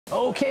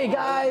Okay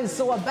guys,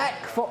 so we're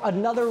back for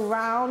another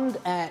round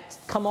at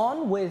Come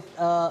On with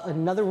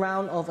another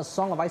round of A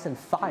Song of Ice and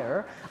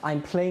Fire.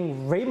 I'm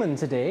playing Raymond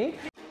today.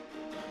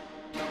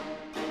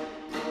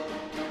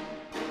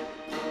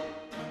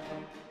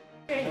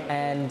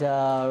 And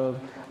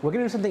we're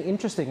going to do something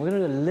interesting. We're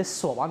going to do a list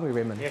swap, aren't we,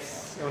 Raymond?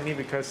 Yes, only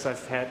because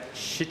I've had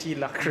shitty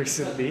luck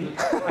recently.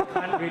 I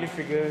can't really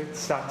figure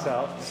stocks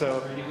out,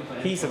 so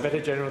he's a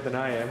better general than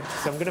I am.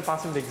 So I'm going to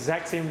pass him the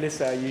exact same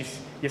list I used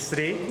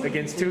yesterday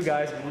against two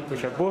guys,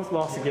 which I both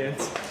lost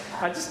against.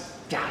 I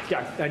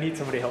need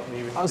somebody to help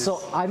me with this.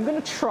 So I'm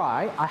going to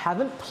try. I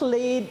haven't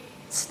played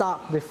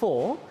Stark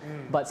before,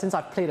 but since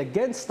I've played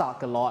against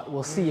Stark a lot,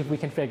 we'll see if we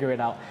can figure it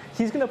out.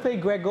 He's going to play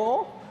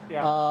Gregor.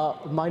 Yeah.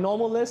 My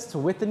normal list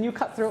with the new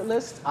Cutthroat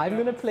list. I'm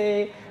going to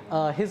play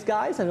his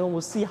guys, and then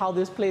we'll see how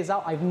this plays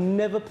out. I've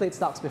never played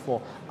Starks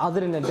before, other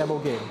than a demo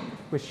game,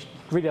 which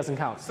really doesn't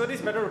count. So this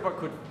battle report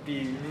could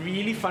be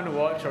really fun to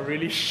watch or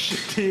really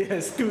shitty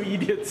as two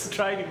idiots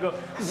trying to go,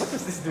 what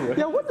does this do?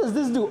 Yeah, what does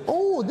this do?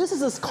 Oh, this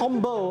is a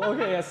combo.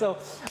 Okay, yeah, so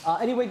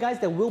anyway guys,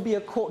 there will be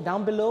a quote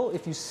down below.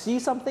 If you see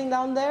something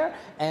down there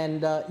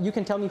and you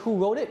can tell me who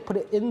wrote it, put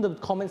it in the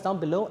comments down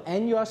below,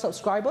 and you're a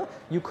subscriber,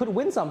 you could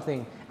win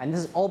something. And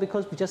this is all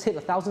because we just hit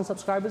 1,000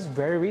 subscribers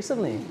very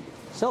recently.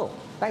 So,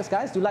 thanks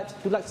guys,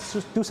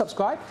 do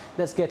subscribe.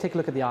 Let's take a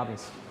look at the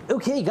armies.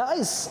 Okay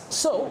guys,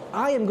 so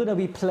I am going to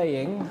be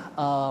playing,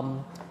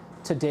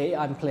 today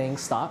I'm playing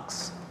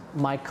Starks.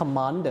 My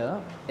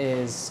commander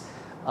is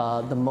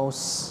the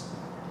most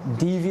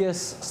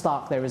devious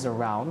Stark there is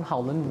around,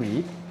 Howland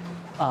Reed.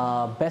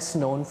 Best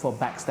known for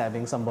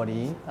backstabbing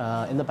somebody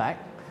in the back.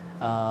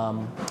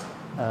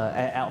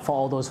 For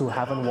all those who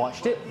haven't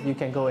watched it, you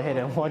can go ahead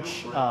and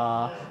watch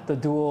the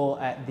duel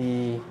at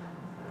the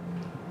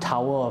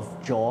Tower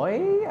of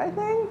Joy, I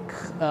think?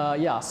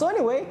 Yeah, so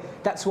anyway,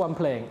 that's who I'm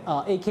playing,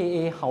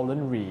 aka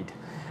Howland Reed.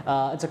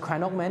 It's a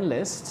Crannog Man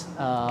list,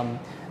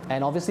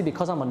 and obviously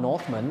because I'm a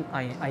Northman,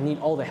 I need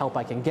all the help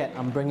I can get.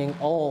 I'm bringing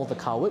all the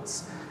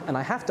cowards, and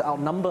I have to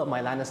outnumber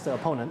my Lannister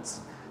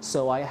opponents,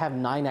 so I have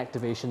 9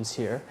 activations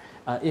here.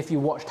 If you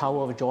watch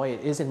Tower of Joy,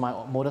 it is in my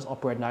modus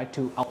operandi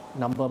to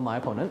outnumber my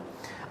opponent.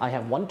 I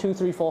have 1, 2,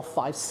 3, 4,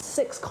 5,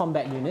 6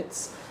 combat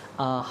units.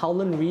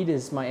 Howland Reed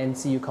is my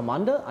NCU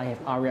commander. I have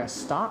Arya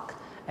Stark,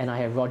 and I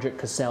have Roderick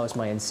Cassell as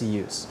my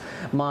NCUs.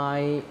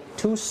 My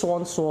 2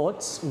 Sworn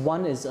Swords,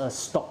 one is a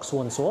stock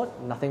Sworn Sword,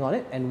 nothing on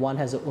it, and one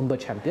has an Umber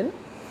Champion.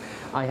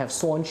 I have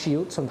Sworn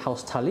Shields from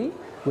House Tully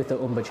with the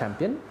Umber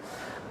Champion.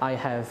 I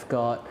have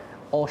got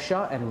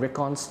Osha and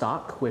Rickon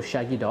Stark with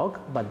Shaggy Dog,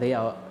 but they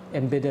are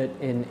embedded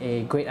in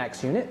a Great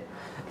Axe unit.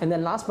 And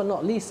then last but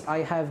not least, I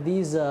have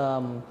these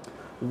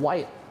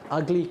white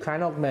ugly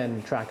Crannog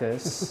Men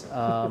trackers,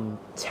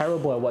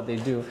 terrible at what they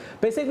do.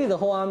 Basically, the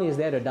whole army is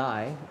there to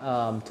die,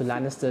 to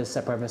Lannister's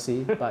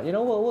supremacy, but you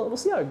know, we'll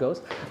see how it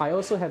goes. I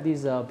also have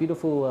these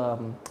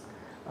beautiful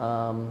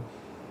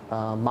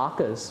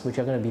markers, which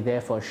are going to be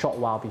there for a short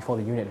while before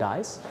the unit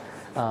dies.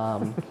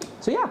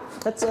 So yeah,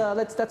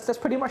 that's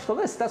pretty much the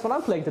list. That's what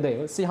I'm playing today.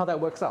 Let's see how that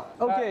works out.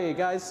 Okay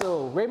guys,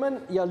 so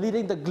Raymond, you're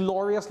leading the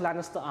glorious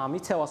Lannister army.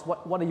 Tell us,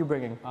 what are you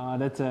bringing?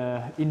 That's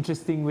an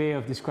interesting way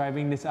of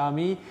describing this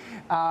army.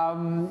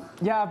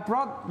 Yeah, I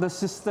brought the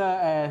sister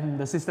and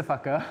the sister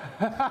fucker.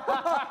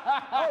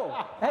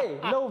 Oh, hey,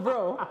 low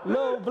bro,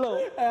 low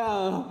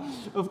blow.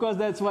 Of course,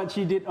 that's what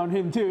she did on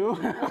him too.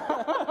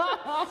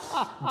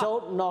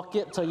 Don't knock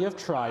it till you've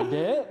tried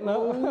it.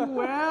 No.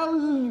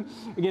 Well,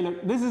 again,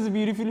 look, this is a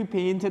beautifully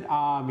painted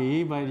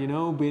army, but you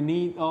know,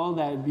 beneath all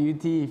that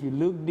beauty, if you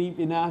look deep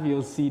enough,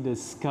 you'll see the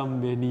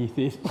scum beneath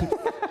it.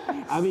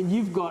 I mean,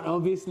 you've got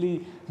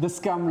obviously the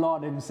scum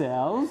lord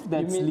himself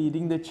that's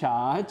leading the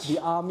charge. The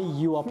army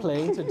you are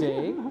playing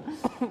today.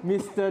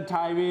 Mr.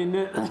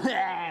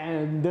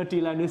 Tywin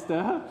Dirty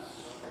Lannister.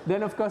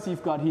 Then of course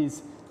you've got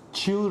his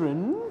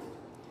children.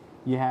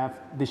 You have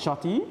the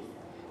Shotty,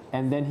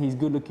 and then his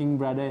good-looking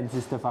brother and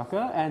sister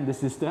fucker, and the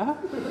sister.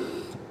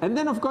 And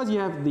then of course you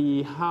have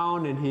the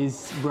Hound and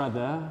his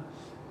brother,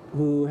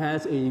 who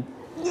has a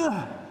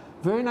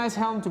very nice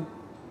helm to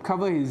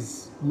cover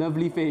his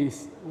lovely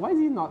face. Why is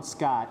he not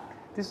scarred?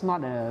 This is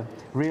not a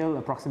real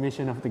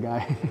approximation of the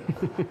guy.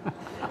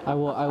 I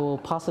will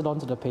pass it on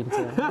to the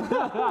painter.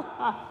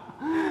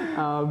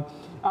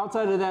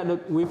 Outside of that,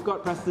 look, we've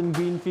got Preston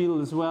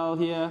Greenfield as well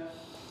here.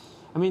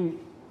 I mean,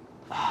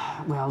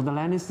 well, the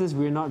Lannisters,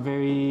 we're not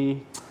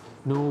very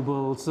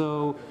noble,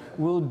 so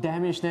we'll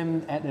damage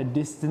them at a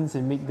distance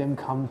and make them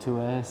come to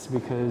us,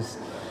 because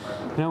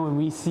you know, when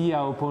we see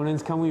our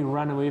opponents come, we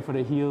run away for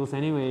the heals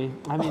anyway.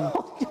 I mean,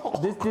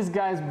 this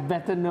guy is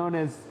better known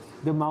as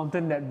the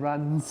mountain that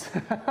runs.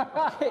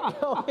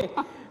 Okay.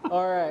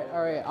 All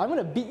right. I'm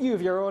gonna beat you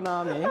with your own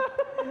army.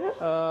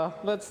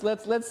 Let's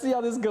see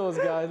how this goes,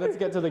 guys. Let's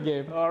get to the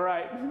game. All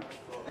right.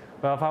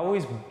 Well, I've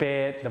always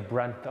bared the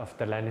brunt of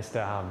the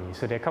Lannister army,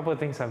 so there are a couple of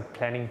things I'm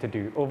planning to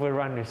do.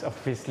 Overrun is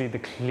obviously the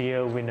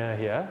clear winner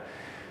here.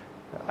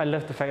 I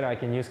love the fact that I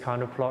can use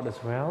counterplot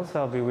as well, so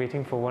I'll be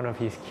waiting for one of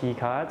his key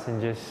cards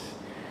and just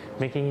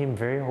making him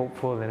very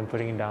hopeful and then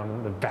putting him down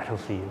on the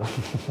battlefield.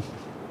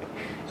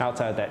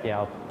 Outside of that, yeah,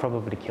 I'll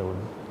probably kill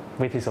him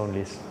with his own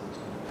list.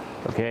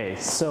 Okay,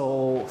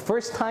 so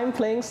first time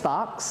playing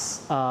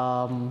Starks.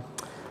 I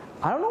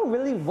don't know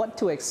really what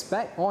to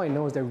expect. All I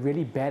know is they're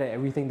really bad at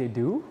everything they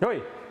do.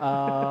 Oi.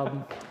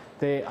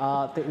 They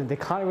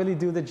can't really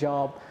do the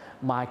job.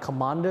 My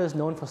commander is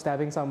known for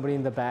stabbing somebody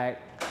in the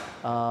back.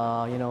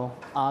 You know,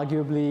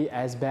 arguably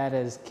as bad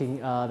as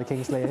the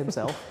Kingslayer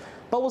himself.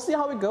 But we'll see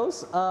how it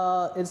goes.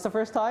 It's the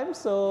first time,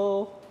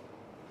 so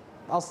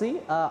I'll see.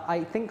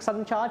 I think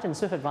Sudden Charge and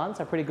Swift Advance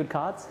are pretty good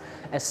cards,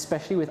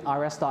 especially with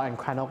Arya Star and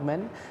Cranog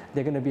Men.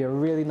 They're going to be a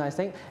really nice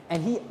thing.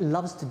 And he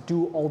loves to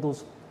do all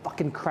those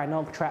fucking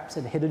Cranog traps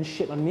and hidden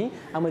shit on me.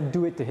 I'm going to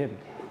do it to him.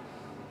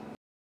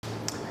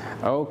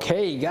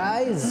 Okay,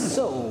 guys,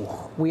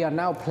 so we are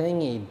now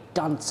playing a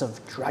Dance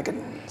of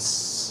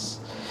Dragons.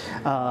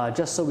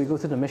 Just so we go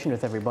through the mission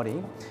with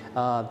everybody,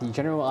 the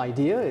general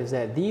idea is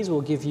that these will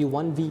give you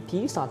 1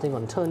 VP starting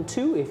on turn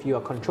 2 if you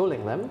are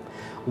controlling them.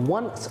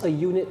 Once a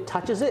unit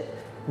touches it,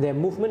 their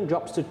movement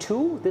drops to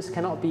 2. This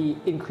cannot be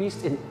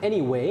increased in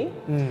any way.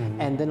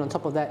 And then on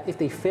top of that, if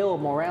they fail a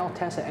morale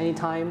test at any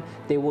time,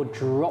 they will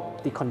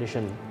drop the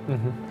condition.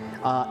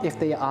 If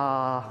they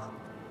are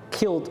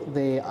killed,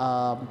 they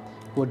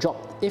will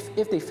drop.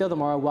 If they fail the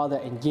morale while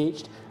they're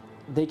engaged,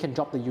 they can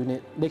drop the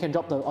unit, they can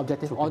drop the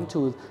objective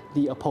onto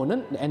the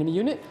opponent, the enemy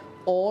unit,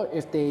 or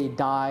if they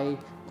die,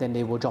 then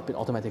they will drop it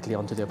automatically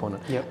onto the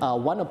opponent.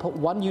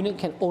 One unit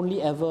can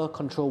only ever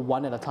control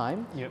 1 at a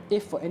time.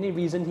 If for any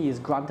reason he is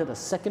granted a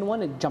second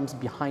one, it jumps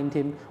behind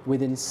him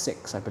within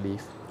 6, I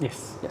believe.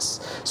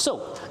 Yes.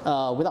 So,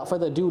 without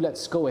further ado,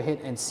 let's go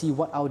ahead and see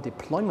what our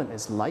deployment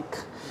is like.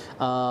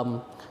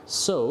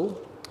 So,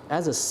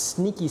 as a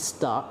sneaky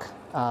Stark,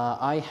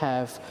 I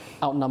have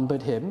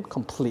outnumbered him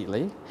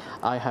completely.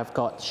 I have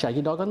got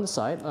Shaggy Dog on the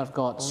side. I've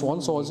got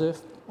Swan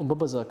Swordsmith, Umber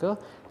Berserker,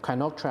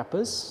 Cranog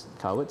Trappers,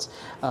 cowards,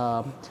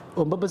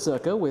 Umber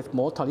Berserker with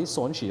more Tully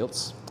Sworn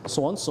Shields,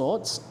 Sworn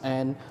Swords,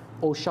 and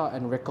Osha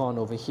and Rickon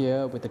over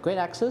here with the Great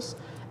Axes.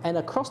 And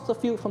across the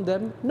field from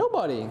them,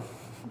 nobody.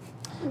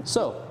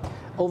 So,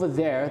 over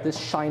there, this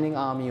shining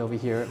army over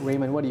here,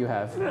 Raymond, what do you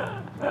have?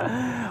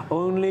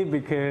 Only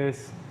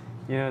because,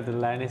 you know, the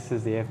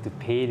Lannisters, they have to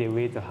pay their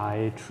way to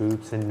hire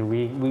troops, and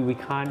we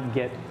can't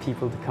get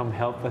people to come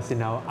help us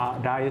in our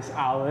direst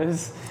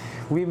hours.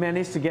 We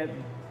managed to get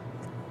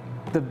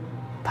the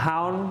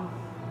Pound,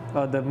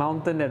 or the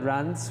mountain that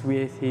runs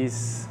with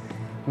his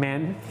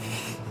men,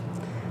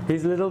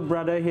 his little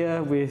brother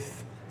here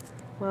with,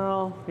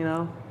 well, you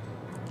know,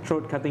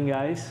 throat-cutting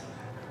guys.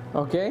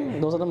 Okay,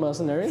 those are the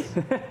mercenaries.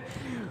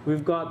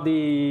 We've got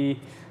the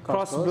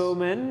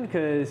crossbowmen,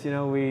 because, you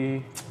know,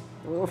 we're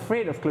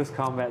afraid of close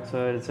combat,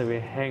 so we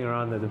hang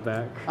around at the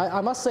back.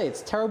 I must say,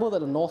 it's terrible that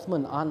the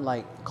Northmen aren't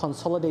like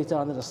consolidated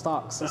under the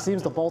Starks. It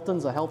seems the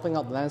Boltons are helping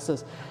out the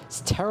Lannisters.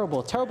 It's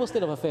terrible, terrible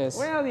state of affairs.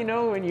 Well, you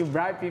know, when you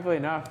bribe people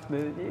enough,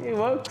 it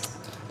works.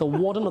 The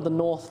Warden of the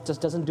North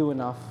just doesn't do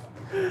enough.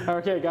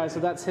 Okay, guys,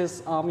 so that's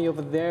his army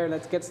over there.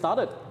 Let's get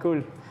started.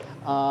 Cool.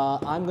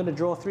 I'm going to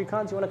draw 3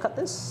 cards. You want to cut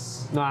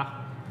this? Nah.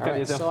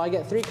 Alright, so I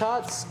get 3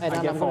 cards, and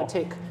then I'm going to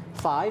take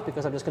 5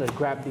 because I'm just going to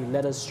grab the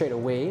letters straight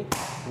away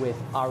with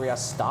Arya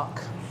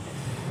Stark.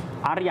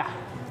 Arya.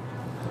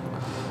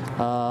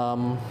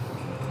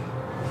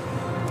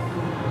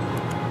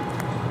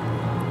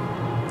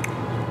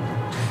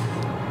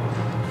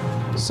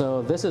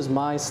 So this is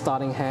my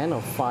starting hand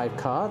of 5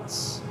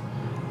 cards.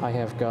 I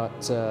have got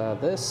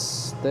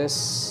this.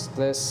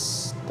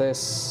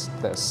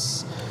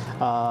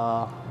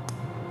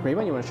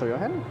 Raymond, you want to show your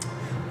hand?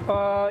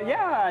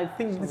 Yeah, I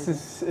think this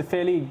is a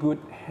fairly good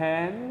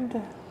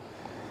hand,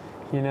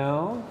 you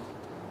know.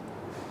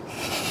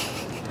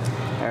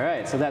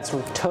 Alright, so that's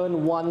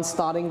turn 1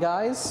 starting,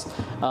 guys.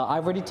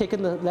 I've already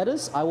taken the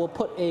letters. I will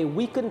put a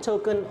weaken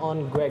token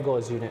on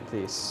Gregor's unit,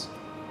 please.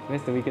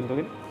 Where's the weaken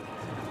token?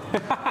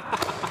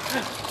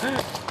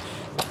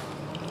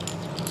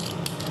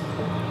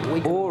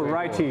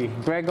 Alrighty,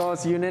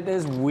 Gregor's unit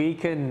is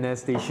weakened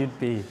as they should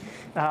be.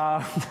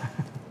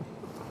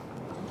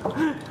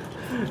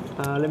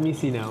 Let me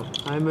see now.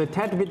 I'm a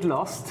tad bit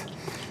lost,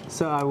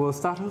 so I will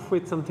start off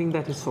with something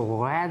that is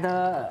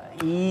rather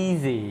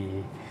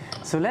easy.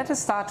 So let us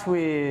start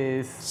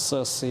with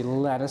Cersei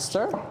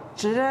Lannister.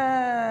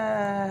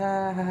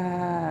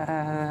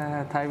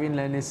 Tywin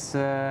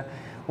Lannister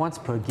once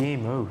per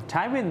game. Oh,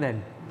 Tywin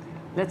then.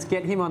 Let's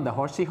get him on the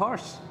horsey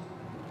horse.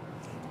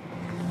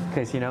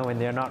 Because, you know, when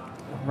they're not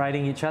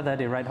riding each other,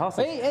 they ride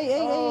horses.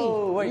 Hey!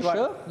 Wait, you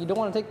sure? You don't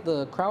want to take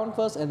the crown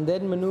first and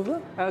then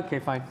maneuver? Okay,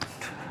 fine.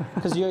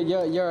 Because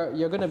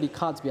you're going to be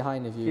cards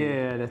behind if you...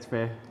 Yeah, that's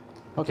fair.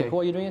 Okay, cool.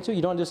 Are you doing it too?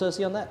 You don't want to do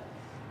Cersei on that?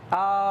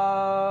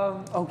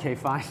 Okay,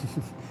 fine.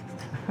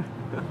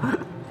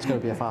 It's going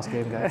to be a fast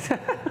game, guys.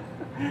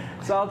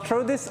 So I'll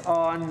throw this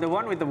on the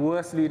one with the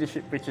worst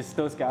leadership, which is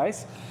those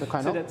guys. The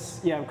Cranog? So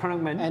that's, yeah,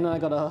 Cranog Men. And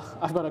I've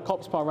got a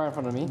corpse power right in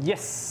front of me.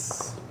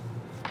 Yes.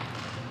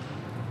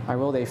 I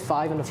rolled a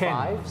 5 and a 10.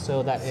 5,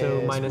 so that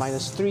is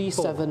minus 3,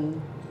 4.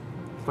 7.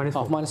 Minus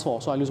 4. Oh, minus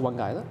 4, so I lose 1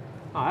 guy. Then.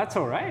 Oh, that's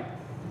all right.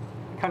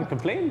 Can't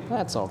complain.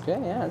 That's okay,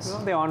 yes.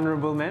 Well, the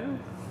honorable man.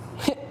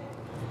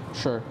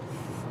 Sure.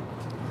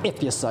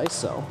 If you say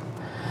so.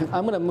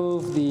 I'm gonna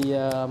move the,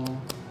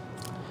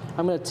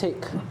 I'm gonna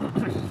take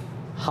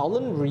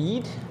Howland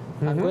Reed.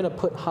 I'm going to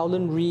put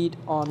Howland Reed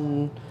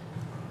on,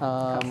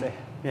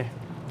 Yeah.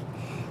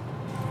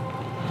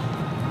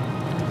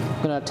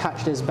 I'm going to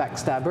attach this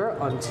backstabber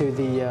onto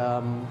the,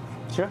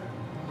 Sure.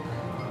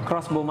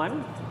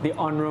 Crossbowman, the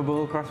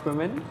honorable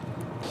crossbowman.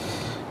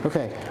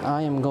 okay,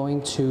 I am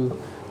going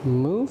to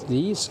move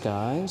these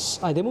guys.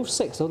 They move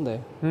 6, don't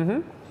they?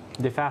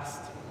 They're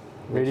fast.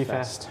 Really They're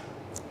fast.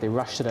 They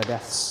rush to their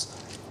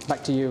deaths.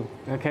 Back to you.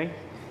 Okay.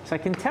 So I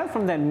can tell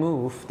from that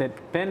move that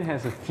Ben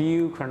has a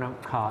few chrono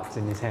cards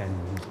in his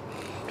hand.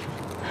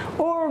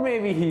 Or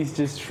maybe he's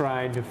just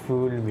trying to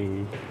fool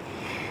me.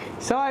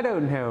 So I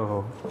don't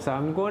know. So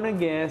I'm gonna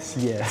guess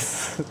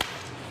yes.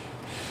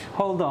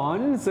 Hold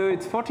on. So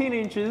it's 14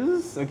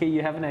 inches. Okay,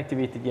 you haven't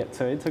activated yet,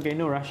 so it's okay,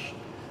 no rush.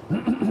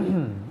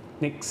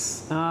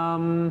 Next.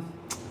 The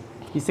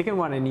second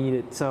one I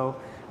needed. So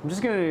I'm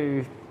just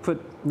gonna put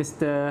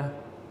Mr.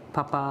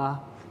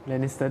 Papa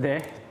Lannister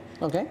there.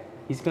 Okay.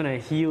 He's gonna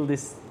heal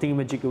this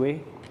thingamajig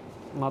away.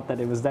 Not that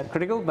it was that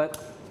critical, but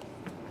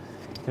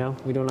you know,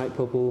 we don't like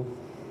purple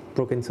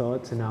broken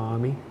swords in our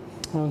army.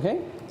 Okay.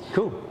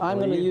 Cool. I'm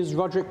going to use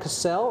Roderick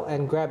Cassell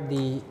and grab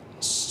the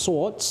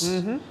swords,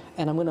 and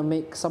I'm going to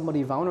make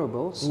somebody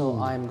vulnerable. So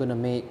I'm going to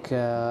make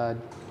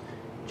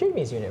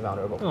Jamie's unit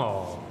vulnerable.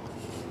 Oh.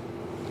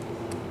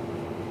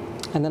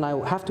 And then I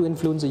have to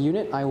influence a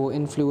unit. I will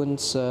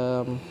influence.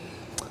 Yeah,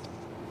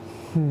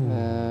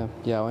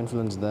 I'll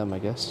influence them, I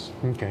guess.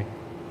 Okay.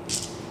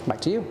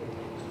 Back to you.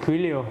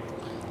 Coolio.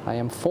 I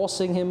am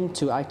forcing him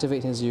to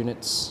activate his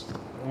units.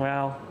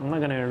 Well, I'm not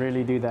gonna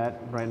really do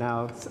that right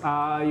now.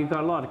 You've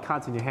got a lot of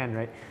cards in your hand,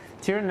 right?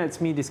 Tyrion lets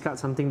me discard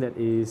something that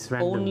is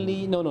random.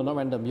 Only no, not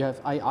random. You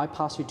have I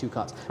pass you 2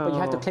 cards, but you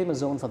have to claim a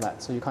zone for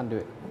that, so you can't do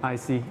it. I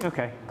see.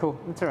 Okay, cool.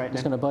 That's all right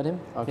Just then. gonna bird him.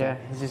 Okay. Yeah,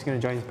 he's just gonna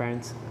join his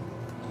parents.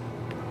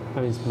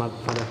 Oh, his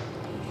father.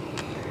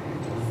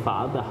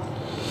 Father.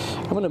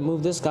 I'm gonna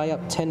move this guy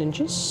up 10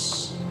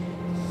 inches.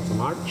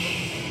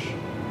 March.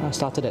 I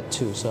started at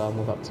 2, so I'll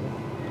move up to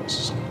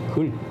this.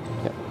 Cool.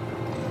 Yep.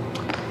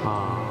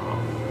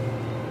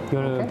 You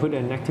want to put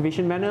an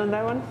activation banner on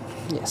that one?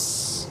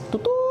 Yes.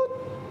 Toot toot.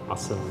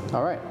 Awesome.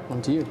 All right,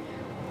 on to you.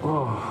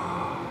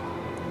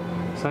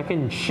 So I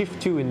can shift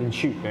 2 and then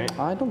shoot, right?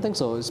 I don't think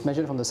so. It's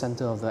measured from the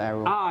center of the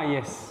arrow. Ah,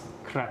 yes.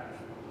 Crap.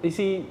 You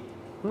see,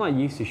 I'm not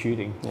used to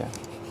shooting. Yeah.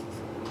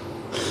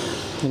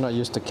 You're not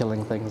used to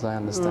killing things, I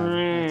understand.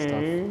 That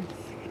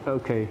stuff.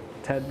 Okay,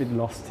 tad bit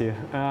lost here.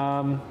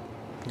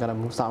 Gotta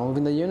start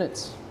moving the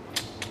units.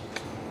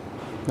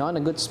 Not in a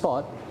good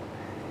spot.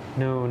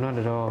 No, not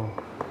at all.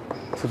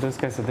 So those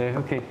guys are there.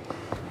 Okay.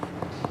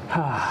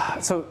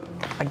 So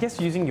I guess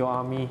using your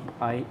army,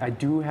 I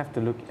do have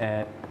to look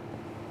at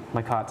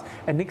my cards.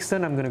 And next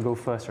turn I'm gonna go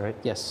first, right?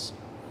 Yes.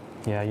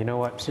 Yeah, you know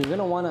what? So you're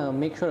gonna wanna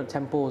make sure the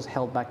tempo is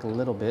held back a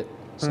little bit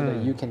so that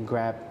you can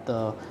grab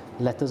the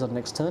letters of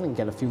next turn and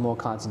get a few more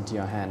cards into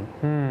your hand.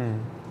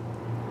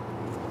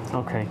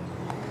 Okay.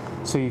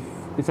 So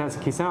if that's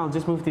the case, then I'll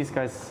just move these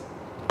guys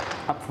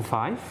up for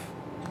 5.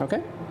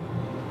 Okay.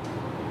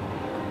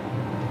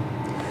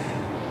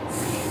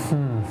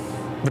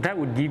 But that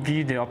would give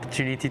you the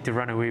opportunity to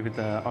run away with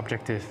the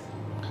objective.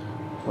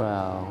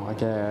 Well, I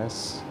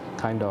guess.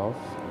 Kind of.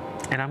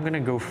 And I'm gonna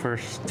go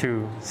first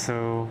too.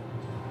 So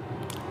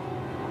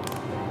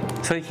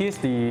here's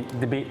the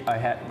debate I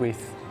had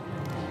with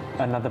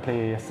another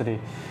player yesterday.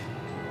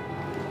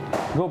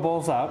 Go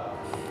balls up,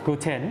 go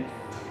 10,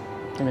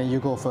 And then you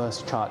go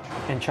first, charge.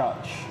 and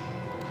charge.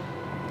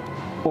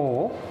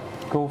 Or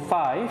go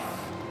 5,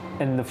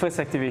 and the first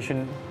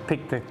activation,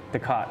 pick the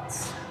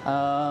cards.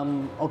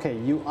 Okay,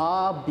 you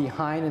are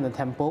behind in the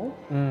tempo.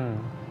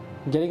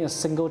 Getting a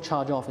single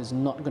charge off is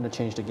not going to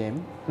change the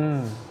game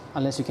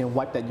unless you can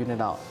wipe that unit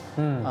out.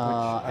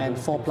 And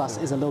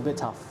 4+ is a little bit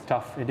tough.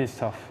 Tough, it is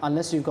tough.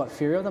 Unless you've got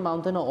Fury of the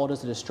Mountain or Orders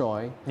to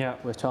Destroy, Yeah.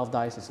 with 12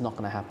 dice, it's not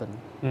going to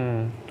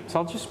happen. So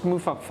I'll just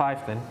move up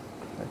 5 then.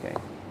 Okay.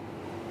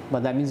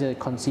 But that means you're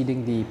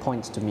conceding the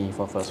points to me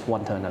for first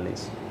 1 turn at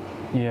least.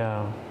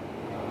 Yeah.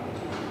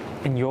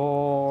 And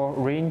your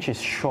range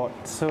is short,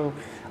 so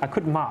I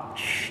could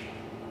march.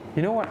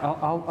 You know what?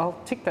 I'll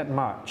take that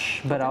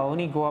march, but I'll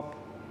only go up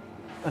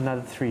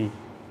another 3.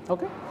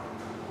 Okay.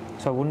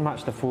 So I wouldn't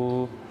march the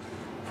full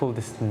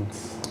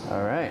distance.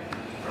 All right.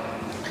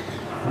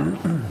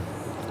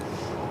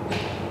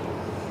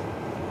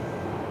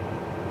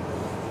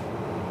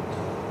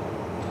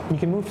 You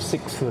can move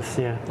 6 first,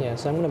 yeah. Yeah,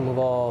 so I'm going to move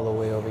all the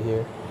way over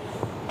here.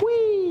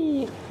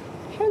 Whee!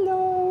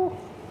 Hello!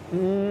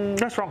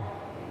 That's wrong.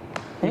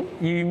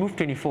 You moved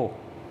 24.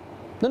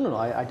 No,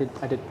 I did.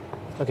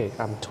 Okay,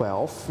 I'm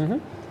 12.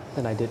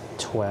 Then I did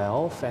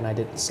 12 and I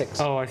did 6.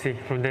 Oh, I see.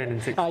 From there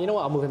then 6. You know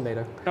what? I'll move him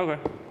later. Okay.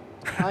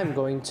 I'm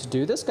going to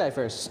do this guy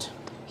first.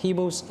 He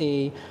moves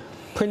a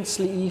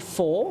princely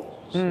 4,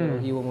 so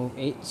he will move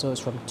 8, so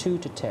it's from 2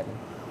 to 10.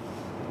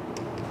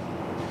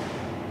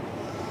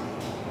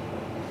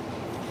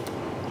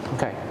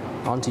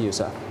 On to you,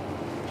 sir.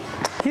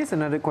 Here's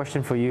another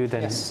question for you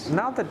then. Yes.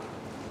 Now that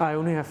I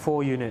only have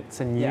 4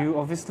 units and you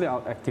obviously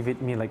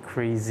out-activate me like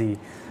crazy,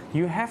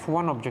 you have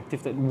one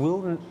objective that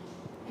will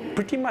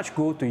pretty much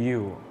go to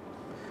you.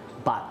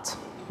 But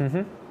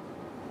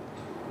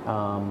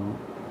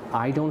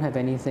I don't have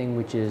anything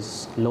which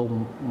is low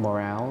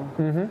morale,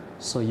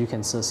 so you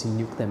can Cersei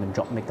nuke them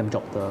and make them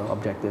drop the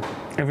objective.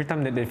 Every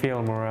time that they fail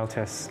a morale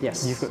test,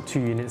 Yes. you've got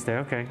 2 units there.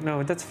 Okay,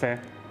 no, that's fair.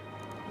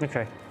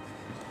 Okay.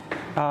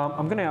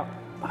 I'm gonna...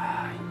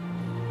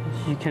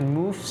 you can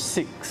move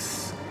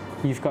 6.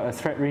 You've got a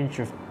threat range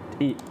of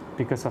 8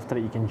 because after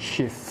that you can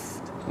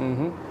shift.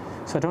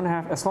 So I don't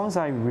have... As long as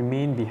I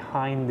remain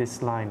behind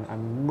this line,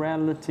 I'm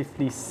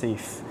relatively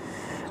safe.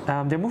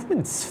 Their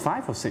movement's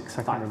 5 or 6,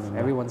 I can't remember.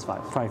 Everyone's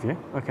 5. 5, yeah?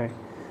 Okay.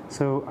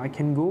 So I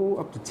can go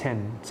up to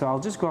 10. So I'll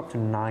just go up to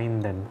 9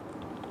 then.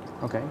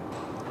 Okay.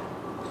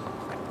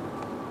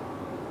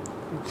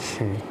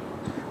 Okay.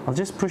 I'll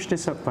just push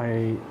this up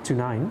to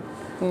 9.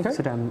 Okay.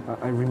 So that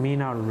I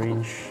remain out of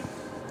range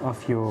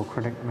of your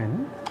correct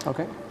men.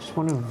 Okay. Just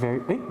want to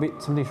wait,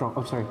 something's wrong.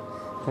 Oh, sorry.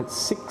 That's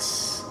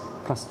 6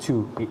 plus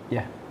 2, 8,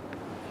 yeah.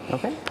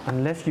 Okay.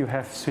 Unless you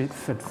have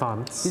swift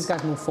advance. These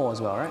guys move 4 as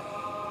well, right?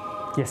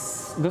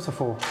 Yes, those are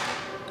 4.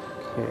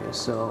 Okay,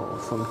 so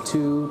from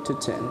 2 to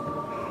 10.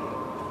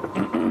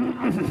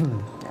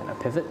 And a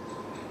pivot.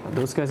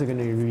 Those guys are going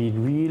to be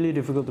really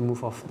difficult to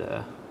move off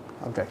the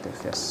Objective,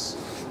 yes.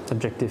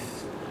 objective.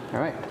 All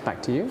right,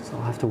 back to you. So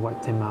I'll have to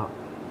wipe them out.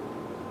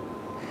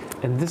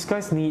 And these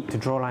guys need to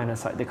draw line of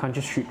sight. They can't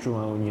just shoot through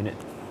my own unit.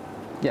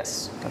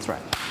 Yes, that's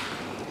right.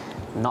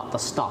 Not the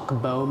stock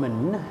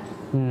bowman.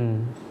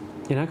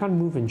 And I can't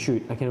move and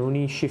shoot. I can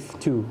only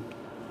shift 2,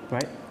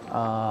 right?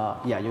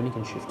 Yeah, you only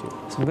can shift 2.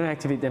 So I'm going to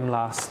activate them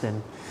last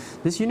then.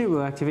 This unit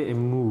will activate and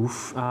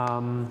move.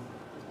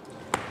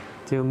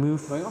 They'll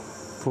move Going off?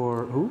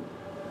 for who?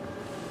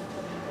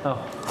 Oh.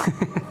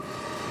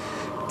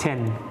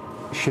 10.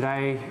 Should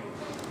I?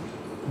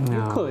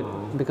 No. You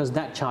could, because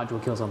that charge will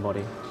kill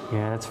somebody.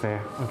 Yeah, that's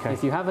fair. Okay.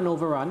 If you have an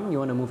overrun, you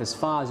want to move as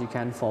far as you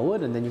can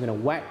forward, and then you're going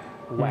to whack,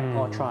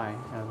 or try.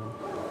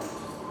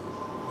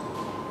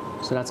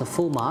 So that's a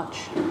full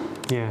march.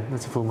 Yeah,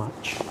 that's a full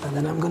march. And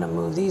then I'm going to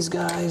move these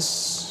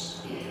guys.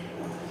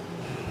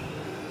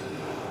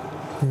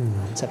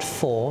 It's at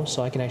 4,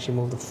 so I can actually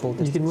move the full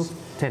distance. You can move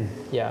 10.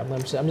 Yeah,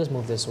 I'm just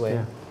move this way.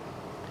 Yeah.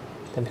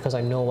 Then because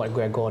I know what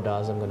Gregor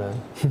does, I'm going to...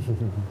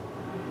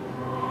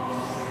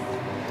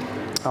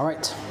 All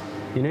right.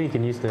 You know you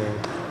can use the...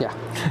 Yeah,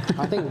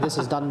 I think this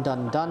is done.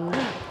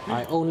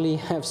 I only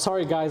have,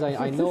 sorry guys,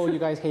 I know you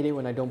guys hate it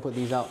when I don't put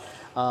these out.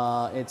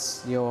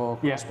 It's your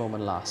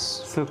crossbowman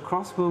last. So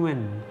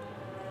crossbowman.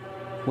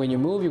 When you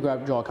move, you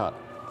draw a card.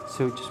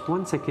 So just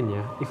 1 second,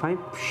 yeah. If I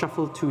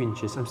shuffle 2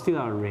 inches, I'm still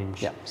out of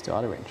range. Yeah, still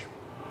out of range.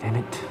 Damn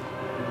it.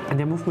 And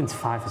their movement's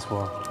 5 as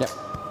well. Yep.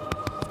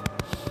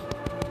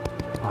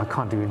 Oh, I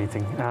can't do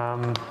anything.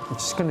 I'm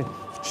just gonna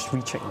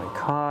recheck my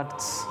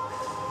cards.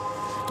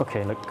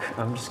 Okay, look,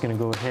 I'm just gonna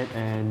go ahead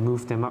and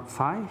move them up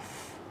 5.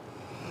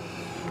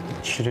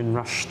 Shouldn't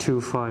rush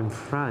too far in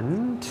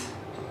front.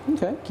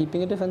 Okay,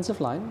 keeping a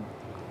defensive line.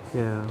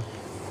 Yeah.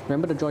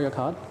 Remember to draw your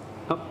card.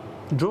 Oh,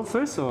 draw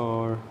first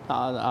or?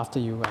 After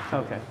you.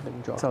 Okay. Then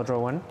you draw. So I'll draw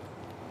 1.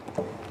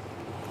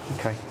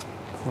 Okay,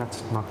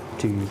 that's not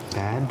too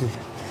bad.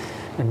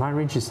 And my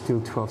range is still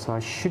 12, so I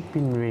should be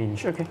in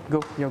range. Okay,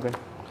 go, you're good.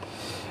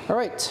 All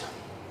right.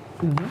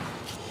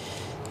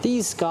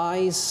 These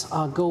guys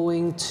are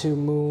going to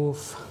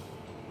move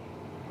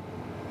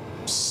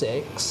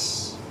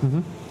 6.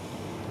 And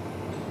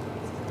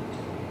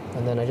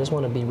then I just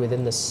want to be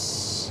within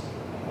this...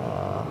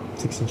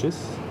 6 inches?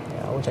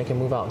 Yeah, which I can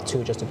move out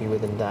 2 just to be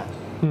within that.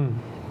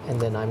 And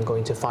then I'm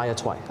going to fire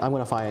twice. I'm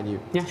going to fire at you.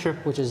 Yeah, sure.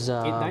 Which is...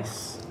 8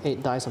 dice?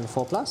 8 dice on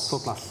 4 plus. 4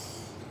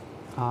 plus.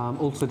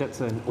 Also,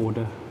 that's an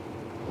order.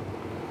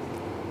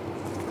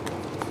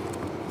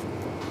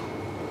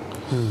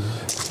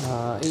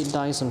 8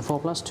 dice on 4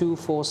 plus. 2,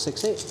 4,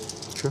 6, 8.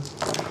 Sure.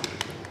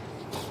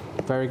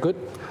 Very good.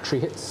 3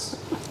 hits.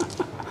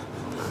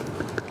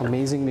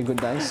 Amazingly good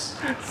dice.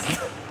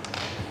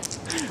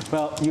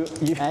 Well, you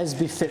As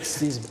befits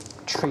these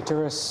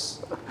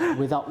traitorous,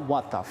 without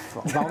what the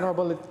fuck?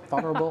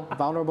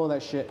 Vulnerable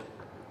that shit.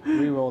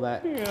 Reroll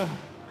that. Yeah.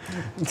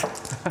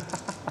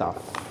 The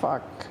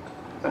fuck?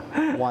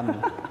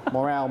 1.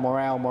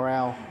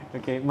 Morale.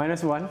 Okay,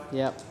 -1.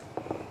 Yep.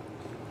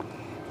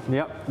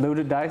 Yep,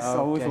 loaded dice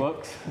always Okay.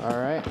 works. All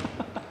right.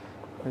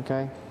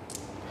 Okay.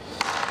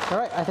 All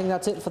right, I think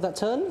that's it for that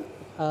turn.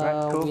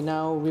 Right, cool. We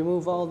now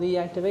remove all the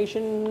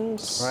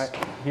activations. Right,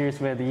 here's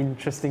where the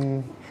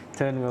interesting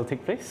turn will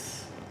take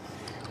place.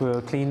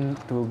 We'll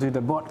do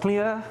the board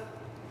clear.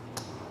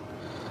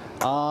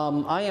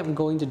 I am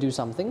going to do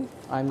something.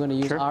 I'm going to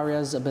use Sure.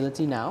 Arya's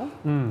ability now.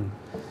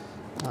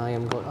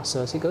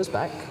 Cersei goes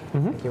back.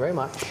 Thank you very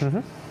much.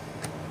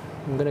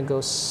 I'm going to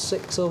go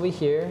 6 over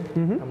here.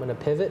 I'm going to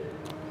pivot,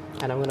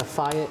 and I'm going to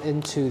fire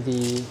into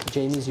the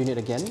Jamie's unit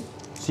again.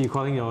 So you're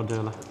calling your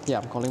order lah? Yeah,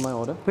 I'm calling my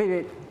order.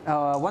 Wait.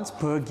 Once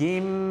per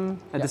game,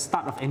 at Yeah. the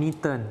start of any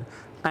turn,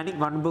 Panic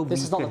vulnerable.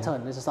 This is not the weakened.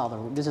 turn.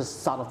 This is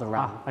start of the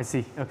round. Ah, I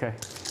see. Okay.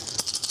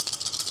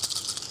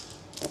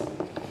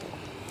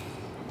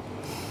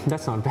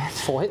 That's not bad.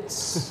 4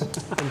 hits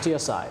into your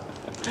side.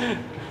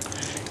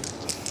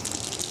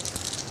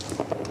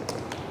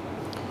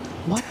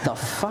 What the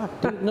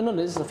fuck? Dude? No,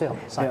 this is a fail.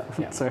 Sorry.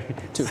 Yeah. Sorry.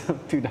 2.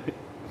 2 die.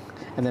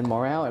 And then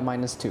morale at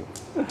 -2.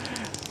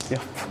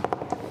 Yep.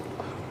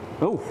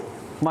 Oh,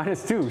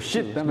 -2.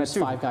 Shit, that There's meant 2.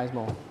 5 guys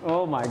more.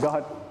 Oh my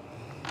god.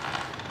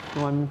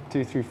 1,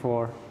 2, 3,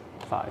 4,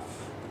 5.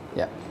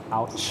 Yeah.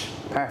 Ouch.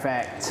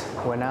 Perfect.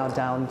 We're now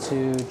down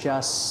to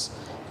just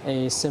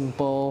a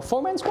simple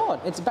 4-man squad.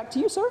 It's back to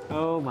you, sir.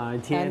 Oh my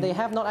tian. And they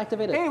have not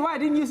activated. Hey, why I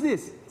didn't use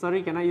this?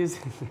 Sorry, can I use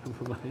it?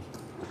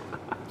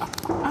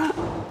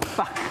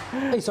 Fuck.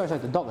 Hey, sorry,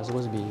 the dog is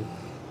supposed to be.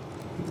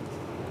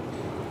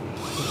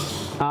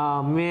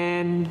 Oh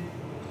man.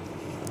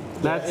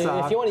 That's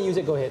If you want to use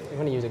it, go ahead. If you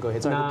want to use it, go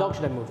ahead. Sorry, Nah. the dog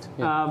should have moved.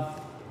 Yeah.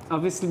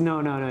 Obviously, no,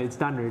 it's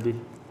done already.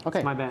 Okay.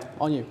 It's my bad.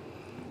 On you.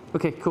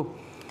 Okay, cool.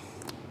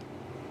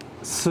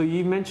 So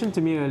you mentioned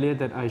to me earlier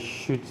that I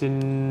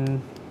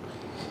shouldn't.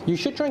 You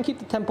should try and keep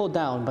the tempo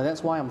down, but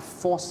that's why I'm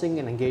forcing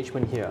an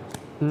engagement here.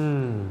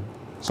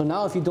 So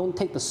now if you don't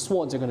take the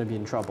swords, you're going to be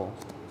in trouble.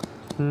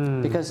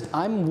 Because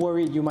I'm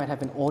worried you might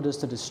have an orders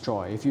to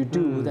destroy. If you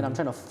do, then I'm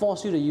trying to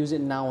force you to use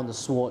it now on the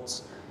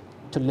swords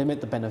to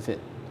limit the benefit.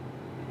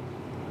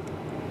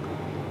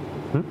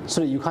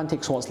 So that you can't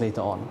take swords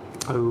later on.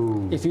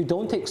 Oh. If you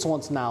don't take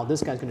swords now,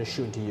 this guy's going to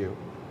shoot into you.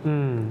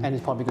 And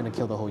he's probably going to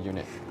kill the whole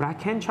unit. But I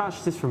can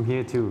charge this from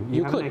here too.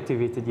 You haven't could.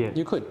 activated yet.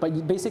 You could,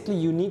 but basically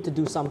you need to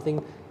do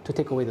something to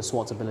take away the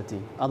swords ability.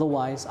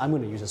 Otherwise, I'm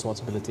going to use the swords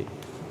ability.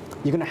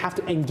 You're going to have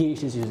to engage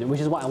this unit, which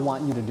is what I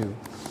want you to do.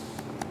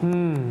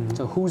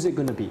 So who's it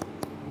going to be?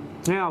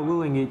 Yeah, I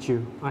will engage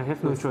you. I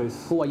have no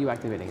choice. Who are you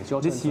activating? It's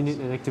your This turn unit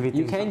first. and activating.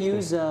 You can such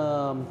use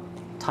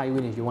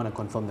Tywin if you want to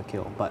confirm the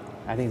kill, but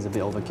I think it's a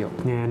bit overkill.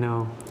 thing. Yeah,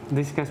 no.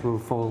 These guys will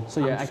fall. So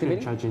you're I'm just gonna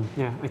activating? charge in.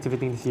 Yeah,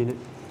 activating this unit.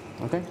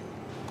 Okay?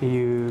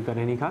 You got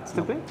any cards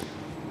to play?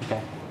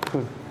 Okay.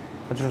 Cool.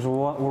 I just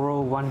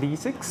roll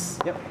 1d6.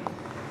 Yep.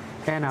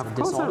 And of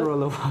course I disorder.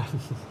 roll a 1.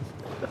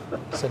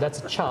 So that's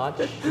a charge.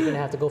 You're going to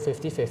have to go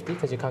 50-50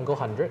 because you can't go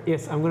 100.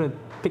 Yes, I'm gonna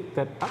pick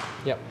that up.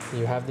 Yep.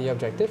 You have the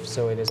objective,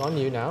 so it is on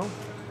you now.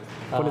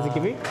 What does it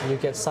give me? You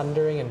get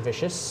Sundering and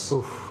Vicious.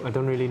 Oof, I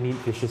don't really need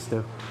vicious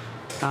though.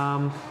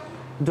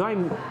 Do I?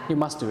 You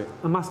must do it.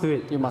 I must do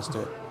it. You must do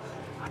it.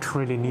 I don't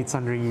really need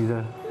Sundering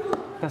either.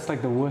 That's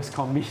like the worst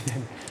combi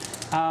then.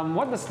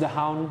 What does the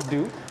Hound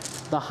do?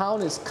 The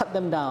Hound is cut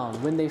them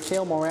down. When they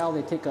fail morale,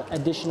 they take an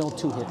additional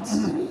 2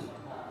 hits.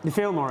 They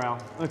fail morale.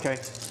 Okay.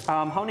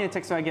 How many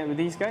attacks do I get with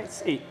these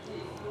guys? 8.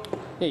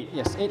 8,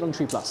 yes, 8 on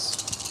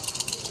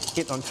 3+.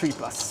 8 on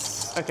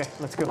 3+. Okay,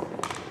 let's go.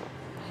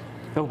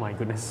 Oh my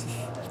goodness.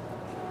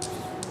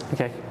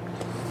 Okay.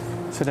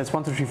 So that's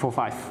 1, 2, 3, 4,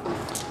 5.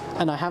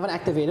 And I haven't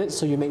activated,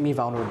 so you make me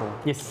vulnerable.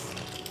 Yes.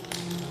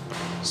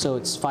 So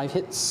it's 5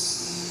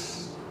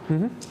 hits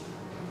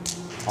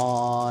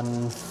on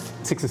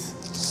 6s.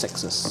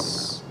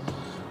 6s.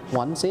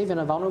 1 save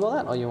and a vulnerable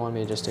that, or you want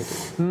me to just take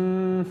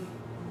it?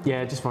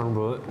 Yeah, just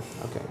vulnerable.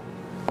 Okay.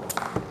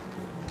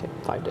 Okay,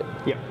 5 did.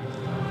 Yep.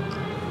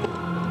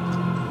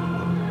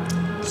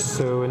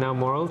 So now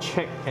moral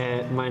check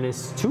at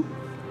 -2.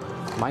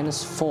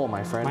 -4,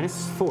 my friend.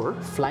 -4.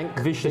 Flank,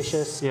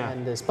 vicious, yeah.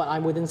 and this. But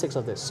I'm within 6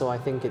 of this, so I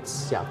think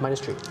it's, yeah,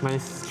 -3.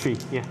 -3,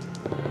 yeah.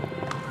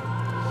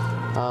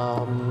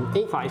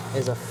 8 5.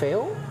 is a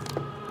fail.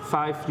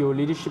 5, your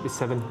leadership is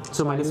 7.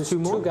 So I minus lose 2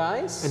 more. 2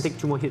 guys. And take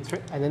 2 more hits,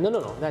 right? And then, no,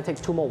 then I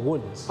take 2 more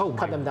wounds. Oh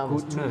Cut my them down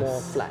with 2 more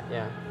goodness. flat,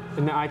 yeah.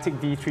 And then I take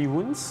D3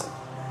 wounds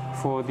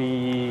for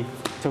the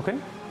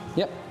token.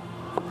 Yep.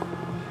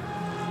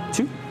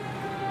 2.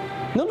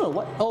 No,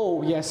 what?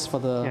 Oh, yes, for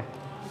the... Yeah.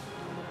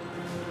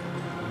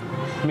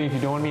 I mean, if you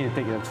don't want me to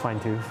take it, that's fine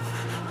too.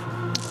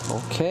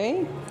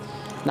 Okay.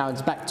 Now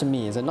it's back to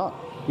me, is it not?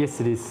 Yes,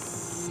 it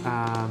is.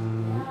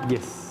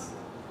 Yes.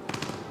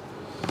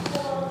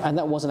 And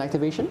that was an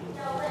activation?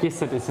 Yes,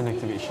 that is an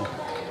activation.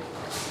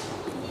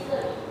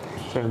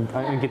 So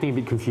I'm getting a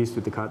bit confused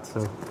with the cards,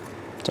 so.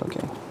 It's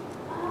okay.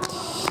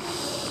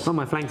 Oh,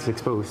 my flank is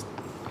exposed.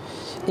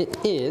 It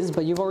is,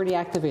 but you've already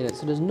activated,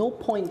 so there's no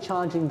point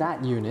charging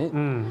that unit.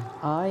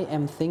 I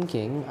am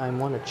thinking I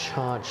want to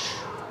charge...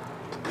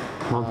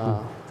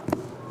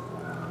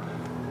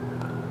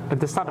 At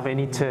the start of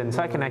any turn,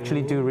 so I can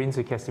actually do Rinse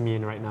with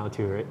Castamere right now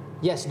too, right?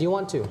 Yes, do you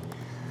want to?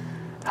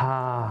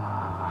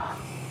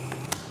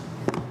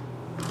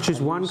 Choose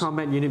one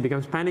combat unit,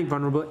 becomes panic,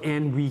 vulnerable,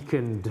 and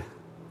weakened.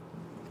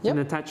 Yep. And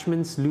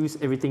attachments lose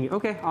everything.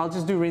 Okay, I'll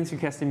just do Rinse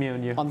with Castamere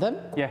on you. On them?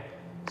 Yeah.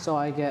 So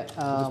I get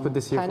just put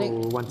this here panic,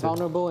 for 1 turn.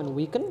 vulnerable, and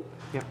weaken.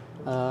 Yeah.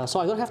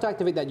 So I don't have to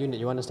activate that unit,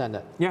 you understand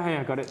that?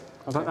 Yeah, got it.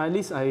 But at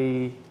least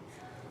I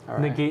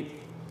negate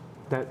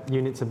that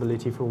unit's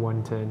ability for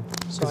 1 turn.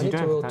 So I you need to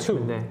don't roll have 2.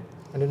 attachment there.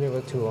 I need to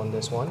roll 2 on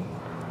this one.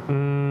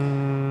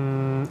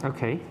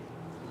 Okay.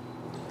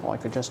 Or I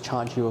could just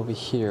charge you over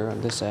here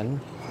on this end.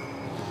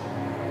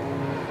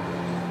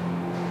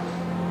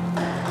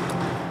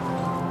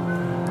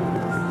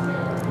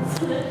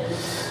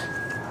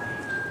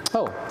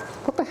 Oh,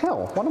 what the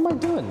hell? What am I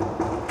doing?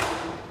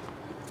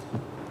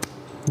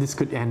 This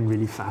could end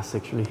really fast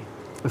actually.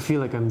 I feel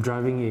like I'm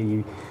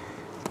driving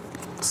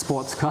a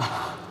sports car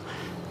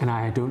and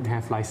I don't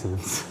have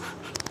license.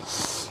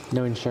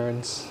 No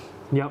insurance.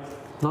 Yep,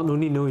 not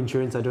only no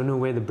insurance, I don't know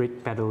where the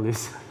brake pedal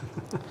is.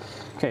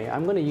 Okay,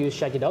 I'm gonna use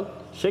Shaggy Dog.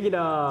 Shake it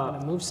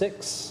up! Move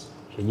 6.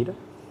 Shake it up.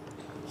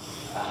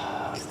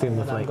 Stem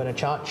with And I'm flank. gonna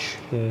charge.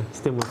 Yeah,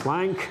 stem with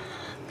flank.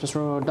 Just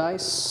roll a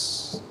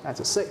dice. That's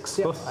a 6.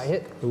 Yep, Course. I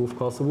hit. The wolf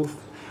calls the wolf.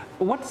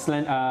 What does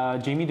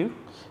Jamie do?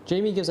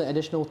 Jamie gives an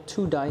additional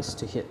 2 dice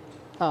to hit.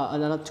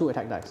 Another 2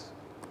 attack dice.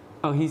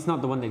 Oh, he's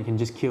not the one that can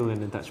just kill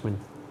an attachment.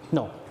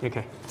 No,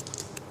 Okay.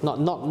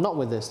 not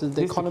with this. The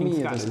This economy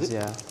looking of this scarlet, is, is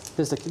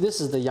it? yeah.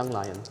 This is the young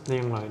lion. The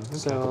young lion. Okay.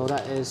 So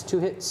that is 2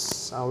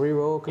 hits. I'll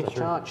reroll because Yeah, I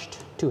sure. charged.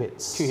 2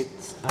 hits. 2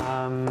 hits.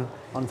 On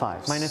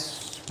 5s.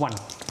 -1.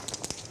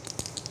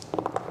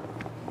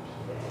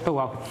 Oh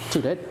wow.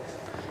 2 dead.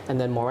 And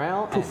then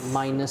morale at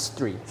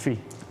 -3. 3.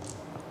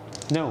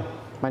 No.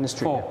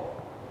 -3. 4.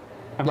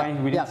 Am I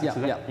within Yeah, 6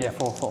 of that? yeah,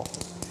 4. 4.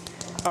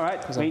 All right.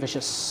 Because I'm Wait.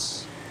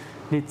 vicious.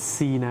 Let's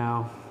see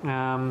now.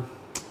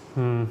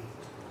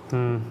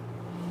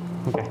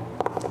 Okay.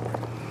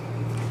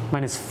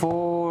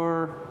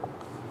 -4.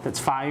 That's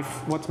 5.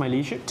 What's my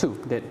leadership? 2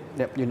 dead.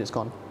 Yep, unit's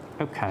gone.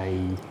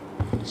 Okay.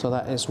 So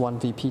that is 1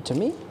 VP to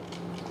me.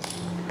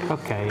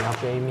 Okay.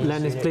 Jamie's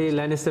Lannister play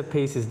Lannister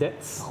pays his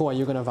debts. Who are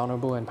you gonna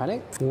vulnerable and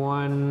panic?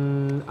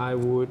 1. I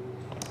would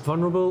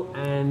vulnerable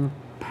and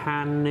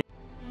panic.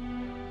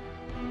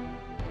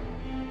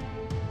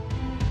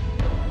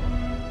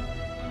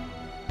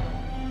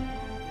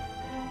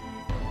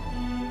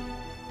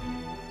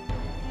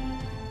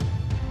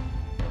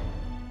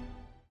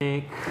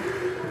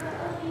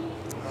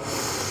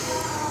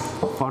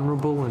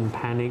 Vulnerable and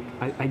panic.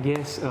 I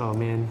guess. Oh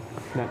man,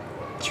 that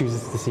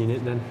chooses to see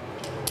it then.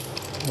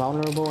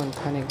 Vulnerable and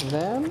panic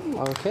them.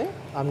 Okay.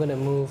 I'm gonna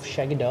move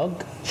Shaggy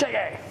Dog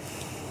Shaggy.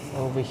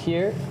 over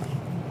here.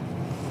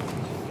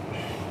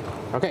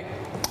 Okay.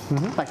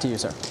 Back to you,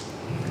 sir.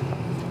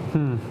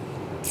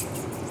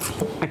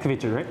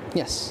 Activated, right?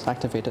 Yes,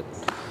 activated.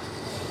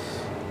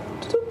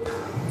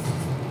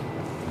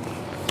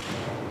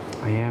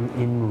 I am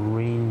in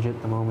range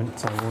at the moment,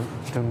 so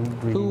I don't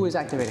really. Who is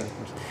activating?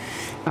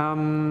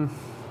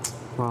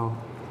 Well,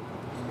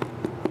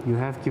 you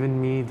have given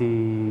me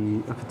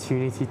the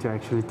opportunity to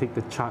actually take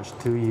the charge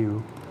to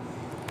you.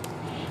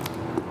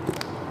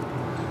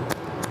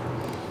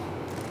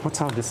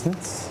 What's our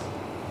distance?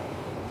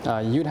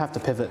 You'd have to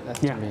pivot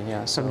to me.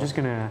 Yeah. So I'm just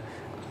gonna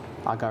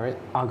agar it.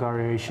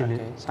 Algaration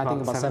Okay. it. I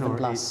think about 7 or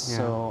plus. 8, yeah.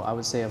 So I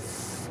would say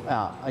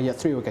yeah,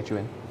 3 will get you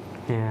in.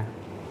 Yeah.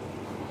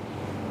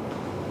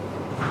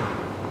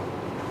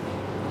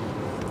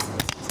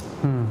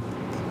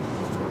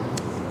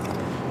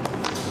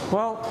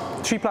 Well,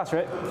 3 plus,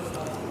 right?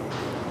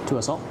 2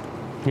 assault.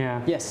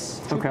 Yeah. Yes.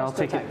 3 Okay, plus I'll to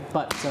take it. attack.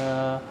 But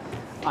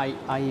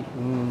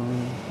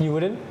You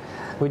wouldn't?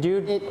 Would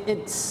you?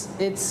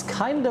 it's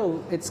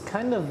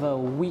kind of a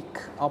weak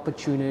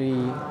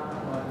opportunity.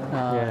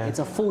 Yeah. It's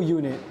a full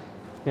unit.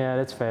 Yeah,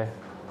 that's fair.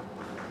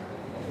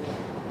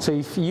 So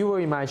if you were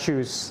in my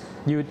shoes,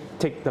 you'd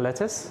take the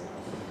letters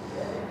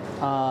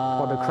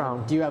or the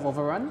crown? Do you have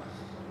overrun?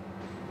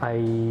 I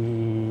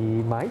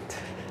might.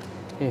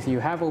 If you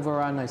have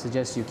overrun, I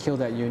suggest you kill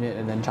that unit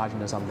and then charge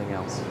into something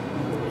else.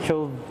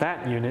 Kill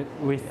that unit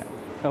with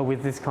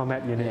this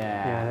combat unit.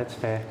 Yeah. That's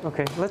fair.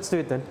 Okay, let's do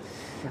it then.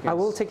 Okay. I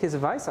will take his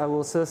advice. I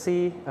will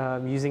Cersei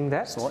using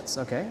that. Swords,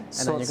 okay. And then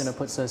Swords. you're going to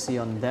put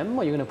Cersei on them,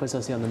 or you're going to put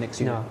Cersei on the next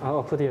unit? No,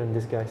 I'll put it on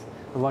this guy's.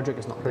 Roderick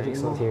is not there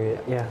Project's not anymore.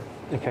 here yet.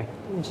 Yeah. Okay.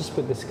 Let me just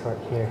put this card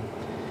here.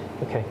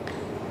 Okay.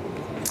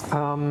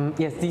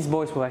 Yes, these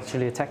boys will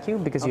actually attack you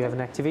because you Okay.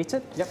 haven't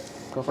activated. Yep,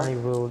 go for I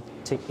it. will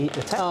take 8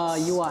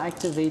 attacks. You are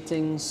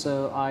activating,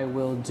 so I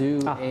will do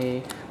Ah.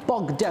 a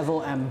Bog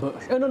Devil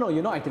Ambush. Oh, no,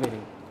 you're not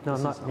activating. No,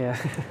 This not. is- Yeah.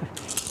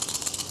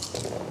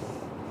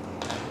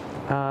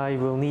 I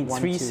will need 1,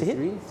 3 2, to hit.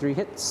 3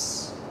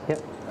 hits.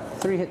 Yep.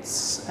 3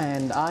 hits,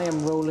 and I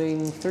am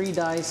rolling 3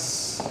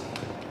 dice.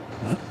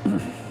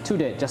 2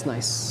 dead, just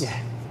nice. Yeah.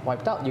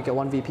 Wiped out, you get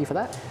 1 VP for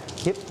that.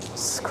 Yep,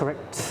 that's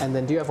correct. And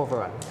then do you have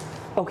overrun?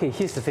 Okay,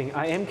 here's the thing.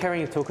 I am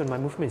carrying a token. My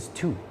movement is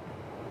 2.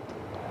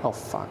 Oh,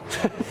 fuck.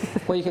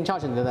 Well, you can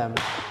charge into them.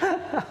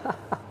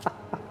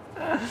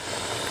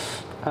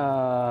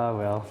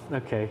 Well,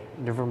 okay.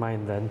 Never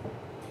mind then.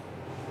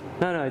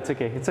 No, it's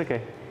okay. It's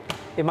okay.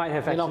 It might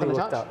have You're not actually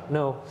gonna worked charge? out.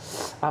 No,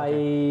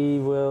 I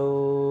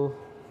will,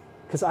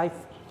 because I.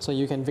 So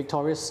you can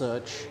victorious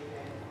search.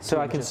 So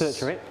 2 I can inches.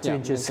 search, right? 2 Yeah,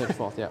 inches. You can search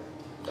forth, yeah.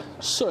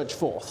 Search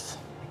forth.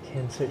 I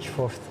can search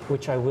forth,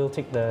 which I will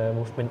take the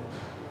movement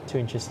 2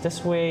 inches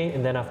this way,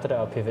 and then after that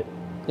I'll pivot.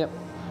 Yep.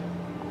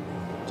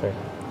 Sorry.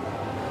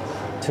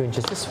 2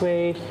 inches this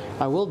way.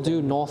 I will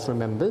do north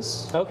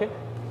remembers. Okay.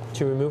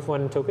 To remove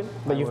 1 token,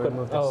 but I you've will got.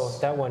 remove Oh, this.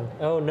 that one.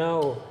 Oh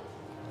no.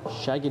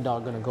 Shaggy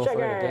Dog gonna go for it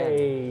again.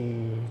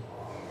 Shaggy.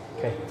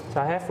 Okay. So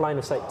I have line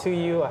of sight to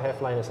you. I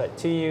have line of sight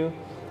to you.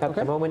 At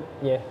Okay. the moment,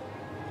 yeah.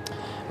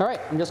 All right,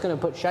 I'm just going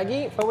to put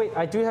Shaggy. Oh wait,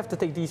 I do have to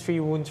take these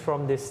 3 wounds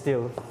from this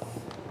still.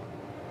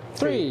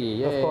 3,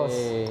 yay. Of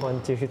course.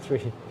 1, 2,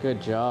 3.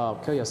 Good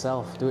job. Kill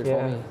yourself. Do it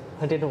for me.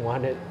 I didn't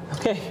want it.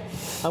 Okay,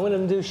 I'm going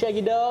to do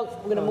Shaggy Dog.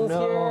 We're going to move no.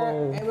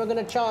 here, and we're going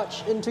to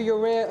charge into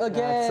your rear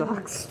again. That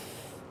sucks.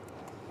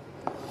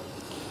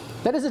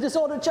 That is a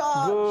disordered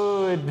charge.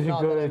 Good,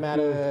 Not that it good,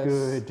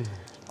 matters. good.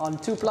 On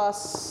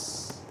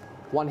 2+,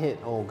 1 hit.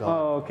 Oh god.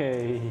 Oh,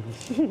 okay.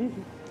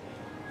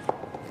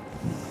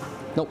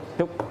 Nope.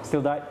 Nope,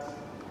 still died.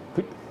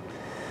 Good.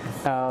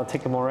 I'll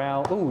take the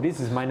morale. Oh, this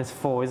is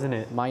 -4, isn't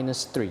it?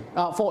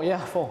 -3. 4, yeah,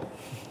 4.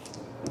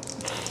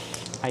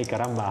 Ay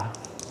caramba.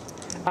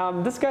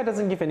 This guy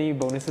doesn't give any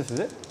bonuses, is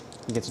it?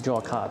 He gets to draw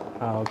a card.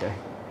 Oh, okay.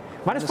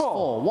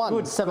 -4. 1,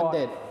 Good 7 God.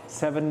 dead.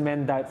 7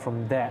 men died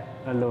from that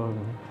alone.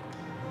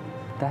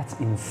 That's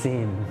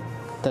insane.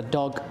 The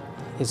dog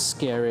is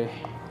scary.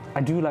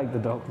 I do like the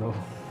dog though.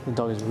 The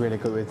dog is really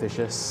good with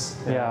vicious.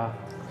 Yeah.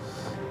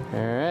 All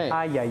right.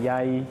 Ay, ay,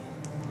 ay.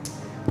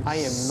 I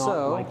am not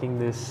So- liking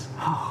this.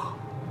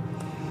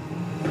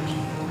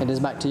 It is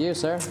back to you,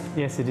 sir.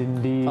 Yes, it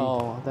indeed.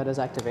 Oh, that is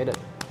activated.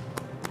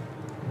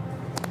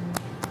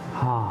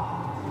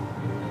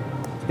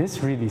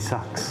 This really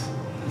sucks.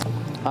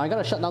 I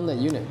gotta shut down that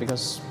unit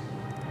because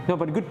No,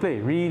 but good play.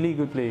 Really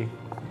good play.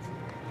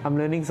 I'm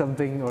learning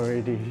something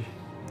already.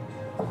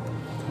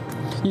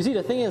 you see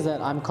the thing is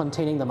that I'm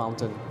containing the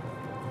mountain.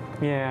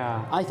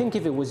 Yeah. I think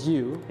if it was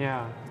you,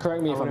 Yeah.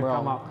 correct me I if I'm would've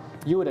come wrong,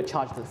 up. you would have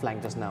charged the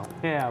flank just now.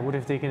 Yeah, I would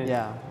have taken it.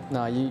 Yeah.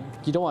 No, you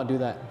don't want to do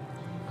that.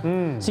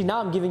 See, now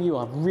I'm giving you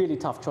a really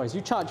tough choice.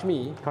 You charge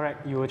me,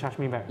 Correct. You will charge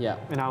me back. Yeah.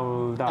 And I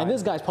will die. and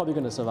this guy's probably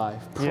gonna survive.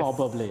 Yes.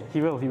 Probably.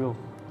 He will. He will.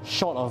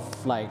 Short of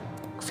like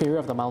Fury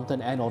of the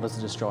Mountain and Orders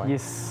to Destroy.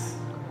 Yes.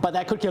 But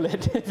that could kill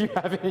it if you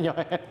have it in your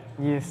hand.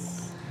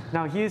 Yes.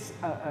 Now here's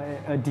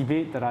a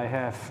debate that I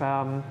have.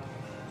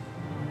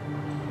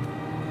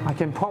 I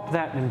can pop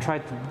that and try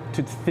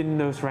to thin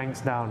those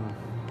ranks down.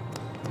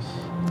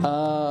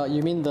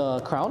 You mean the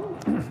crown?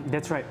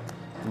 That's right.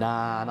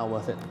 Nah, not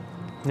worth it.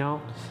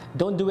 No?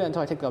 Don't do it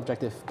until I take the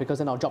objective, because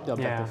then I'll drop the Yeah.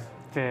 objective.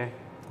 Fair.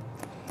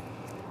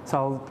 So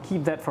I'll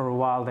keep that for a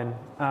while then.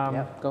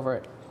 Yeah, go for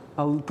it.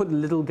 I'll put a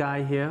little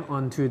guy here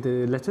onto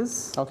the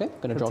letters. Okay,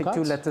 gonna I'll draw take cards.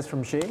 2 letters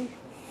from Shay.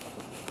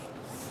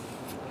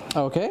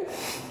 Okay.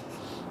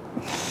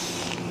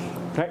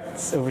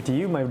 Right, over to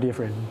you, my dear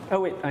friend.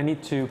 Oh wait, I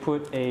need to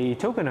put a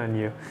token on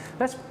you.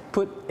 Let's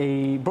put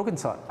a broken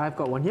sword. I've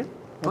got one here.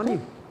 On Okay.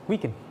 you.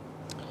 Weaken.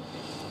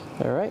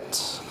 All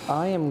right.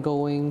 I am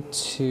going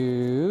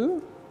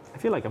to. I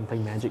feel like I'm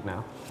playing Magic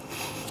now.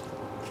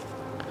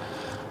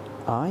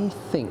 I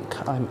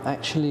think I'm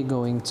actually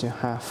going to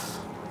have.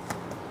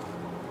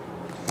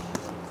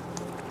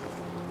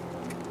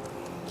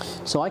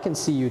 So I can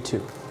see you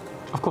too.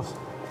 Of course.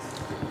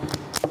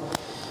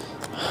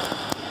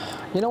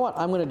 You know what?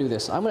 I'm going to do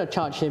this. I'm going to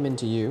charge him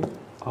into you.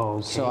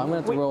 Okay. So I'm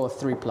going to have to roll a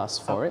 3+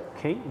 for it.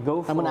 Okay,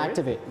 go for I'm going to it.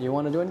 activate. You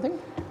want to do anything?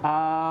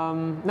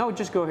 No,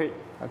 just go ahead.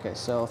 Okay,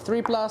 so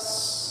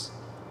 3+.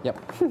 Yep.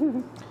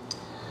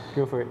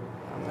 Go for it.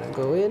 I'm going to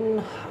go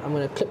in. I'm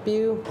going to clip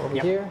you over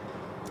Yep. here.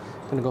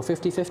 I'm going to go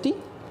 50-50.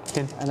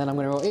 Can. And then I'm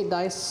going to roll 8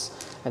 dice.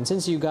 And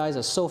since you guys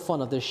are so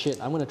fond of this shit,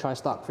 I'm going to try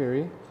Stark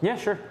Fury. Yeah,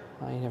 sure.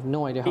 I have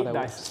no idea how 8 that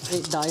dice.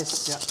 works. 8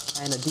 dice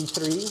and a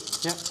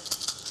D3. Yep.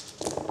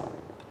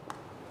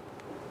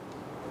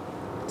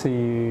 So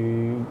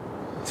you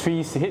 3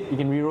 is to hit. You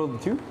can reroll the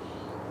 2.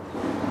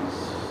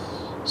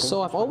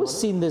 So I've always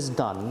seen this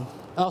done.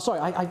 Oh, sorry,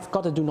 I've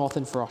got to do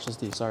Northern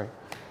Ferocity, sorry.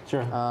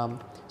 Sure.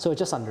 So it's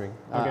just Sundering.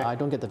 Okay. I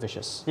don't get the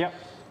Vicious. Yep.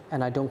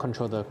 And I don't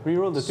control the...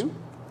 Reroll the 2. you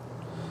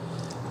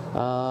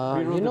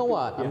know the-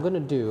 what yeah. I'm going to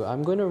do?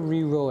 I'm going to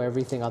re-roll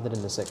everything other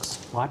than the 6.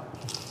 What?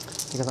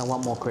 Because I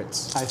want more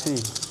crits. I see.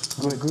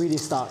 Good. Greedy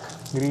Stark.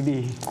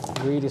 Greedy.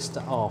 Greedy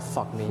Stark. Oh,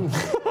 fuck me.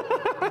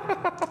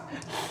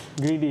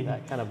 Greedy.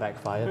 That kind of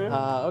backfired.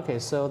 Okay,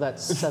 so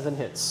that's 7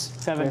 hits.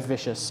 7. With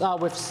Vicious.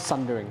 With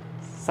Sundering.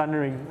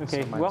 Sundering.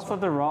 Okay. So minus Wealth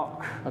of the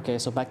Rock. Okay,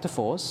 so back to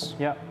 4s.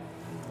 Yep.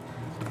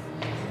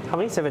 How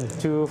many? 7.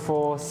 2,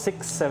 4,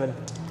 6, 7.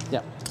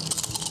 Yep.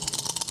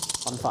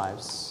 On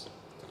 5s.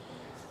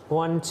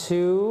 1,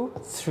 2,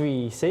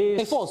 3.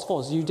 Saves. Hey,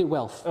 4s. You did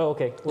Wealth. Oh,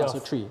 okay. Yeah, Wealth. so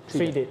 3.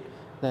 3 did.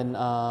 Then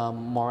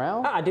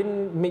Morale. I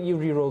didn't make you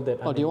reroll that.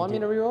 Oh, do you want me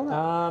to reroll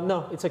that?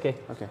 No, it's okay.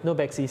 Okay. No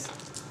backsies.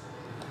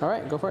 All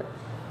right, go for it.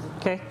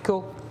 Okay,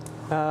 cool.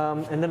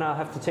 And then I'll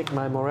have to take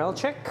my morale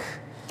check.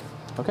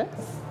 Okay.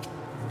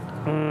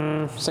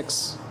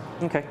 6.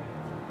 Okay.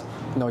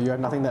 No, you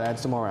have nothing that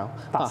adds to morale.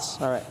 Pass.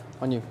 All right,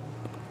 on you.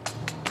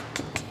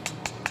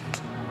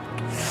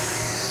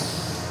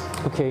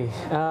 Okay.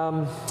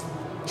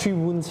 3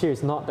 wounds here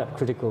is not that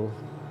critical.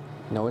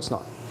 No, it's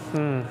not.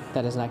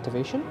 That is an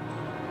activation.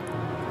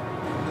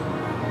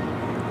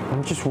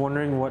 I'm just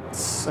wondering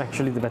what's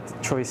actually the better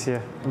choice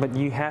here. But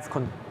you have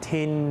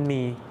contained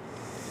me.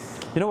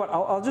 You know what?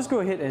 I'll just go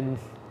ahead and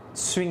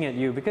swing at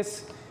you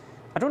because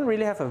I don't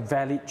really have a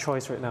valid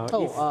choice right now.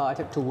 Oh, If- I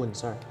took 2 wounds,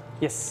 sorry.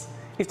 yes.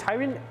 If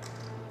Tyrion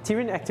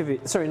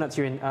activates, sorry, not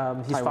Tyrion,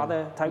 his Tywin.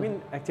 father, Tyrion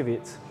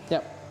activates,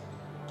 Yep.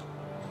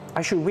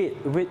 I should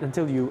wait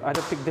until you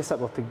either pick this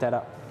up or pick that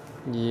up.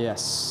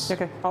 Yes.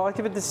 Okay, I'll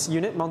activate this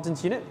unit,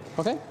 mountains unit.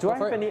 Okay. Do I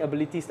have any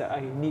abilities that I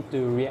need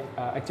to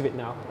activate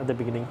now at the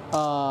beginning?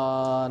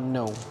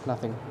 No,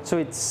 nothing. So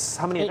it's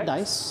how many 8 attacks?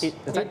 dice. 8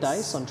 attacks. 8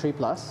 dice on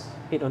 3+.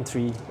 8 on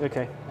 3,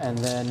 okay. And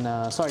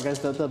then, sorry guys,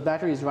 the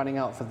battery is running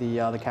out for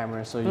the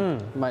camera, so you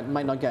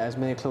might not get as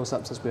many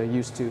close-ups as we're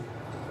used to.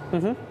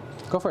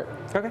 Go for it.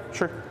 Okay,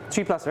 sure.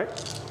 3+, right?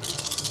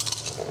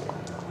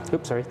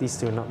 Oops, sorry, these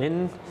two are not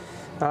in.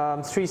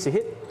 3 is a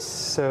hit,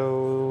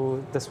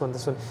 so this one.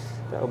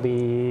 That'll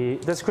be,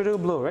 that's critical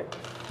blow, right?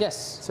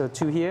 Yes. So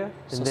 2 here,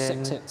 and So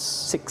then 6 hits.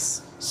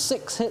 6.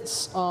 6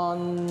 hits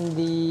on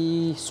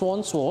the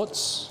Swan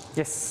Swords.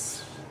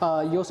 Yes.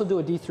 You also do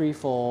a D3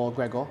 for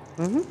Gregor.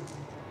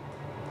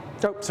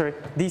 Oh, sorry,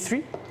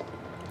 D3?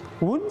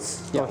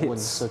 Wounds? Yeah, or hits?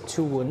 wounds. So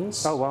 2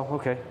 wounds. Oh, wow,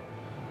 okay.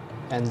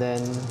 And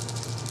then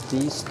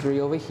these 3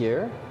 over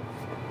here.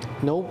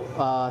 No,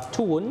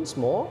 2 wounds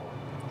more.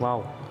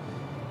 Wow.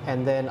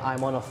 And then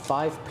I'm on a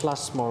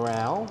 5+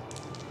 morale.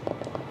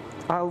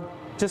 I'll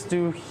just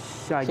do,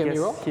 I Hear me guess,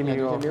 roll? hear me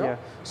roll, roll? yeah.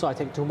 So I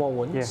take 2 more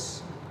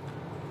wounds.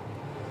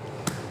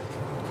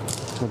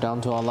 We're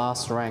down to our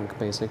last rank,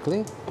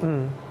 basically.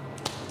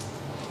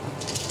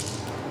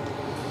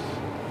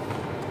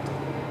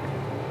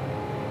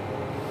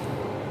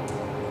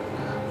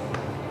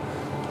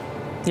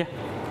 Yeah.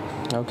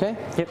 Okay.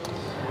 Yep.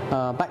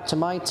 Back to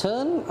my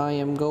turn. I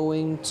am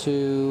going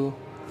to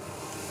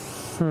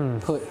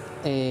put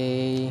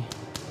a...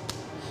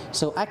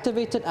 So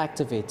activated.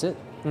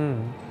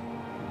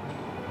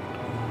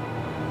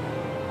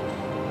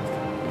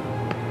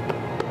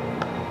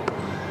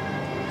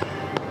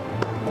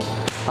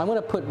 I'm going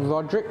to put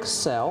Roderick's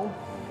cell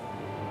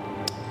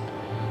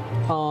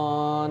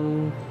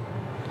on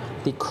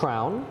the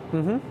crown.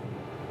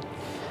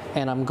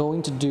 And I'm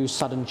going to do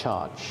sudden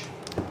charge.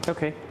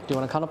 Okay. Do you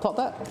want to counterplot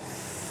that?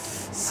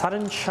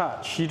 Sudden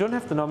charge. You don't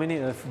have to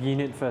nominate a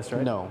unit first,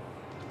 right? No.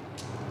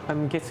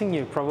 I'm guessing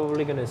you're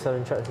probably going to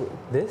sudden charge with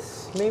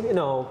this, maybe?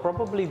 No,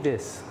 probably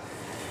this.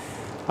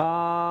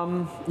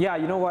 Yeah,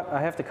 you know what? I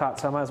have the card,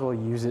 so I might as well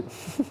use it.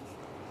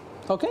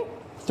 Okay.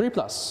 3+.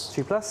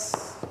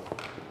 3+.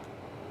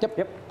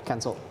 Yep.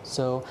 Cancel.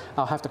 So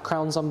I'll have to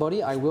crown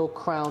somebody. I will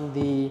crown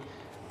the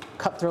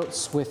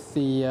cutthroats with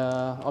the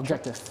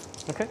objective.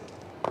 Okay.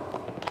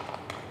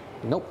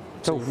 Nope.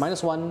 So you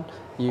 -1,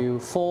 you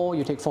 4,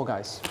 you take 4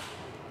 guys.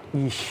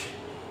 Yeesh.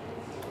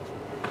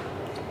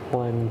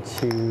 1,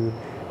 2,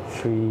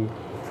 3,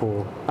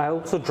 4. I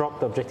also dropped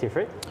the objective,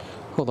 right?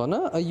 Hold on.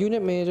 A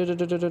unit may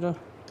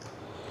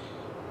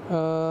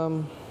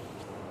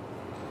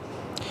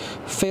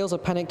fails a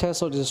panic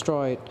test or is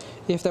destroyed.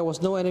 If there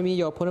was no enemy,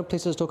 your opponent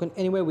places a token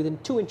anywhere within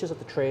 2 inches of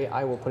the tray.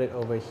 I will put it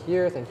over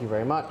here. Thank you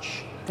very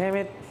much. Damn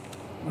it.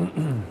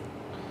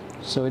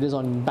 So it is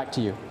on back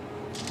to you.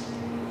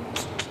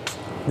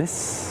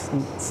 This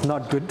is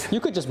not good. You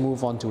could just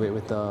move on to it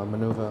with the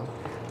maneuver.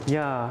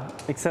 Yeah,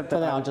 except But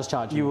that then I'll just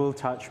charge you. You will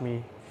charge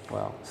me.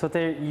 Well, So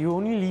there, you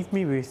only leave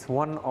me with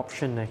one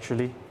option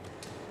actually.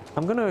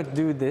 I'm gonna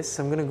do this.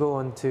 I'm gonna go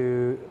on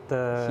to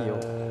the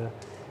Heal.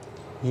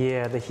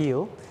 Yeah, the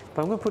heal.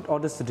 But I'm gonna put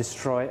orders to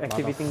destroy,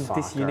 activating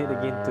this unit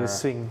again to Motherfucker.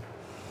 swing.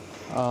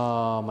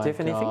 oh my Do you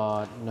have anything?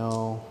 god,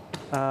 no.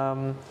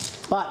 Um,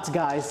 But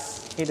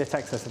guys, 8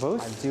 attacks, I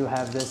suppose. I do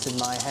have this in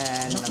my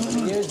hand. I'm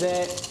going to use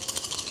it.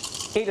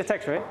 8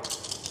 attacks, right?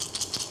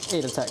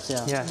 8 attacks,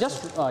 yeah. Yeah.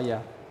 Just, yeah.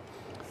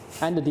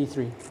 And the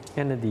D3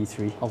 And a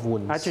D3. of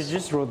wounds. I should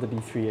just roll the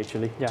D3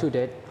 actually. Yeah. 2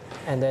 dead.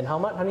 And then how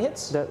many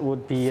hits? That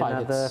would be 5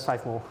 another hits.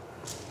 5 more.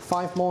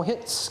 5 more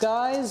hits,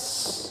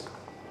 guys.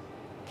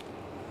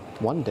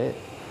 1 dead.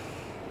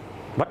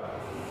 What?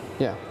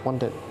 Yeah, 1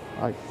 dead.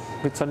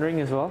 With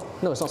Sundering as well?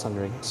 No, it's not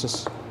Sundering. It's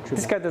just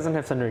This guy doesn't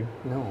have Sundering.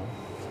 No.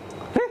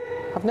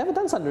 I've never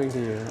done Sundering to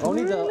you.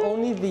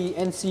 Only the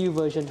NCU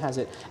version has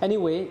it.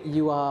 Anyway,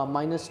 you are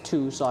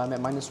 -2, so I'm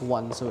at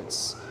 -1, so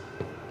it's...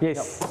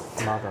 Yes.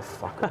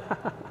 Motherfucker.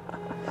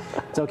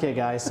 It's okay,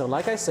 guys. So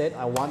like I said,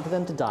 I wanted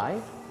them to die.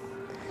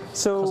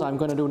 So So I'm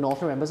going to do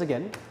Northern Members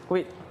again.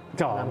 wait.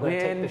 And I'm going to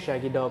take man. the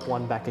Shaggy Dog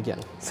one back again.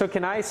 So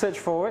can I search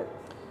forward?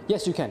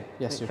 Yes, you can.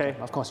 Yes, you Okay.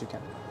 can. Of course you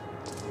can.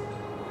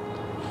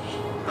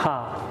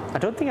 I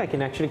don't think I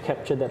can actually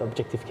capture that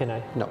objective, can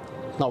I? No,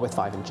 not with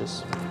 5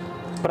 inches.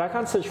 But I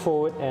can't search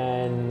forward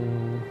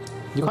and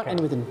You can't Okay. end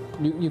within.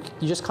 You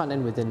just can't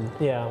end within.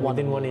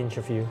 within 1 inch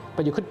of you.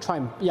 But you could try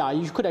and. Yeah,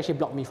 you could actually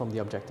block me from the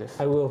objective.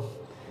 I will.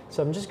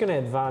 So I'm just going to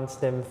advance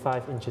them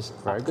 5 inches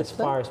Very up good as for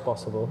them. far as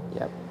possible.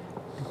 Yep.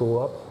 Go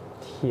up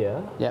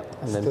here. Yep.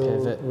 And then Still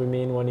pivot.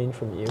 remain 1 inch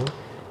from you,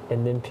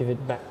 and then pivot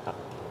back up.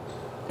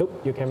 Oh,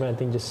 your camera I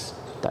think just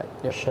That.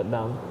 Yep. shut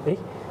down. Eh?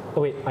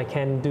 Oh wait, I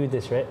can do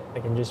this, right? I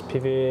can just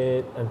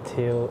pivot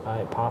until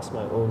I pass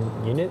my own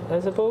unit,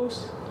 I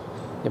suppose.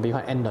 Yeah, but you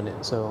can't end on it.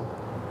 So.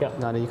 Yeah.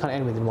 No, you can't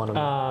end within one of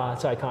them.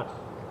 So I can't.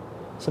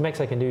 So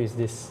max I can do is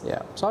this.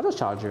 Yeah. So I'll just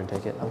charge you and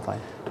take it. I'm fine.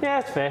 Yeah,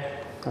 that's fair.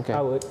 Okay.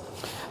 I would.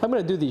 I'm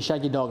gonna do the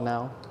Shaggy Dog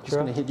now. Just Sure.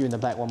 gonna hit you in the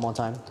back one more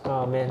time.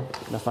 Oh man.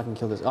 Gonna fucking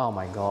kill this. Oh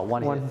my god,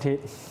 one One hit.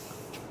 hit.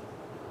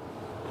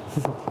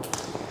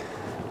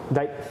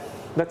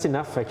 That's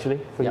enough actually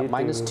for Yeah, you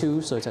minus to...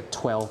 2, so it's at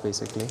 12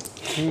 basically.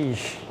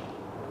 Sheesh.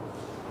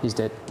 He's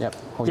dead. Yep,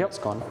 whole unit's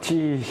gone.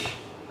 Sheesh.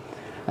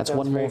 That's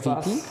one more very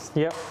VP. fast.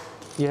 Yep.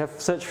 You have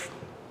search.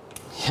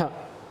 Yeah.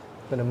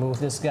 Gonna move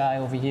this guy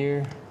over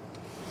here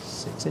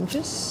 6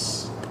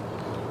 inches.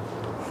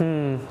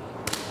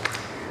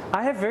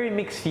 I have very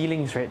mixed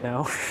feelings right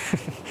now.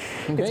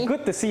 Okay. It's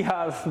good to see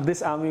how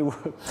this army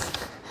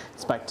works.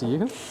 It's back to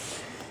you.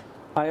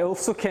 I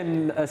also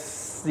can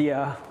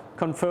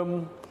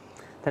confirm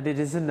that it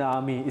isn't the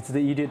army, it's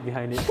the idiot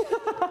behind it.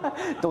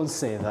 Don't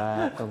say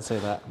that. Don't say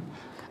that.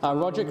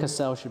 Roger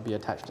Cassell should be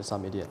attached to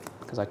some idiot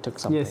because I took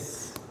something.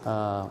 Yes.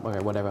 Okay,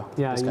 whatever.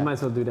 Yeah, This you guy. might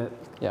as well do that.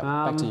 Yeah,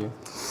 back to you.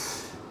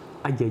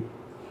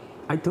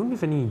 I don't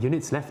have any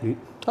units left, dude.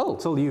 Oh,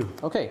 It's all you.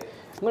 okay.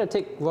 I'm gonna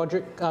take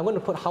Roderick. I'm gonna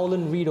put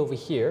Howland Reed over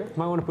here.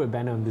 Might want to put a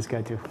banner on this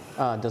guy too.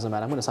 Doesn't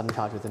matter. I'm gonna sudden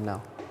charge with him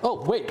now.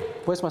 Oh wait,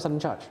 where's my sudden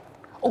charge?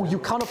 Oh, you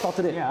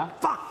counterplotted it. Yeah.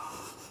 Fuck.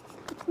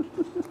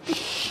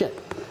 Shit.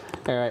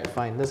 All right,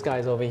 fine. This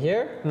guy's over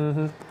here.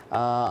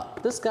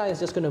 This guy is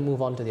just gonna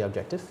move on to the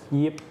objective.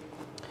 Yep.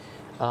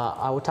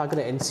 I will target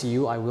an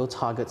NCU. I will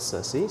target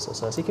Cersei, so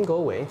Cersei can go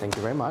away. Thank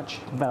you very much.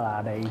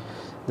 Belade.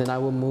 Then I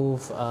will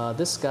move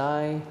this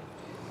guy,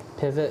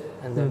 pivot,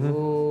 and then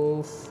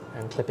move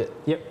and clip it.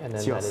 Yep, And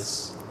it's then that yours.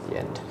 is the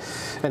end.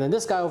 And then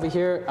this guy over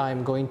here,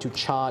 I'm going to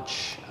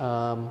charge.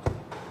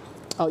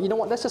 Oh, you know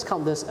what? Let's just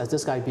count this as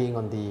this guy being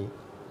on the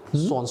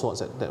swan swords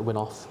that went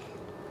off.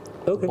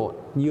 Okay. Board.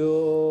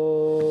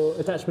 Your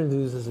attachment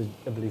loses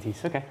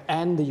abilities. Okay.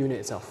 And the unit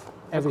itself.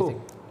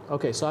 Everything.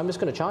 Okay, so I'm just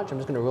going to charge. I'm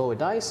just going to roll a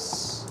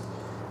dice.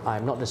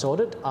 I'm not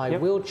disordered. I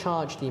will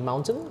charge the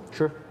mountain.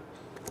 Sure.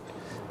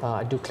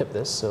 I do clip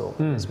this, so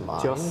it's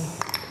mine. yours.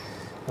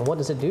 And what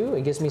does it do?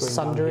 It gives me Going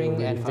downhill Sundering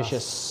really and fast.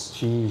 Vicious.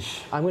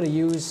 Sheesh. I'm going to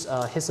use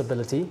his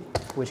ability,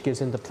 which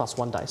gives him the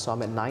 +1 dice. So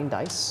I'm at 9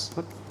 dice.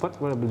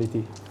 What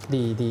ability?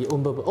 The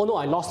Umber. Oh no,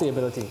 I lost the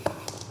ability.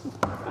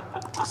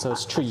 So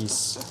it's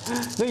trees.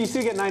 No, you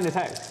still get 9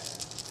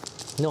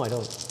 attacks. No, I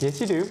don't. Yes,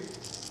 you do.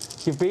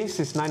 Your base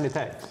is 9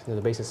 attacks. No,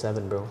 the base is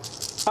 7, bro.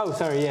 Oh,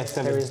 sorry, yes,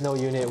 7. There is no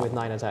unit with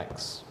 9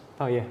 attacks.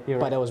 Oh, yeah, you're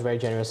But right. that was very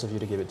generous of you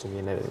to give it to me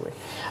in that way.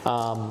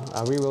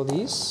 I'll reroll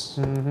these.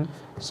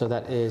 So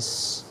that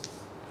is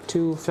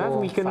 2, 4, Do I have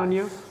weaken 5. on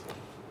you?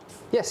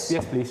 Yes.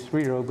 Yes, please.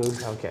 Reroll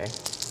those. Okay.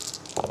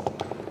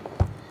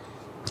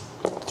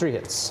 3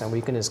 hits, and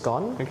weaken is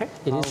gone. Okay.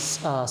 It is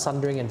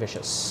Sundering and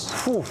Vicious.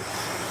 Ooh.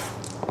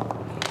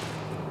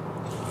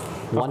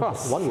 One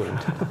course. wound.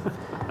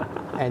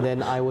 And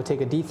then I will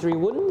take a D3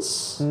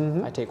 wounds.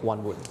 I take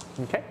 1 wound.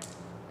 Okay.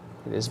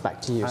 It is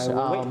back to you. I So,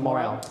 will wait.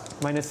 morale.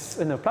 Minus,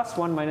 no,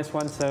 +1,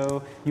 -1.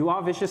 So you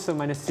are vicious, so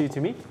 -2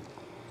 to me.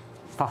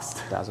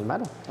 Fast. Doesn't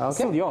matter.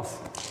 Still Okay. yours.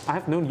 I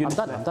have no I'm units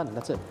done. left. I'm done.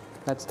 That's it.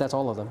 That's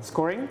all of them.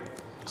 Scoring?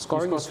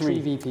 Scoring You is score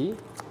 3 3. VP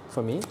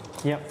for me.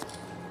 Yep.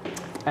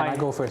 And I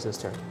go first this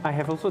turn. I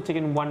have also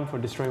taken 1 for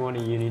destroying 1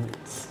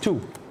 units.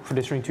 2 for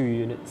destroying 2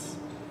 units.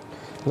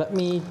 Let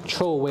me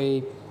throw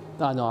away.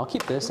 No, I'll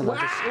keep this and I'll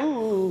just.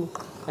 Ooh!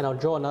 And I'll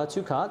draw another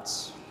 2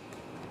 cards.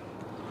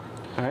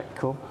 All right,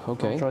 cool.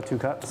 Okay. I'll draw 2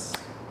 cards.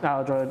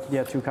 I'll draw,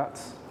 2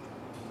 cards.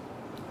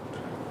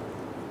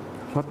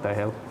 What the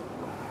hell?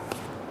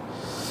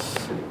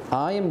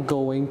 I am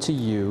going to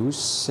use,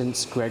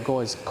 since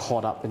Gregor is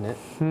caught up in it,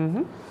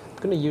 I'm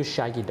going to use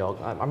Shaggy Dog.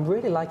 I'm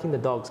really liking the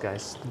dogs,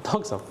 guys. The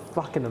dogs are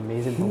fucking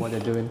amazing for what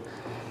they're doing.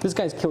 This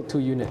guy's killed 2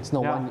 units.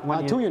 No, Yeah,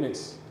 one 2 unit.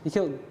 units. He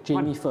killed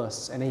Jamie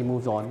first, and then he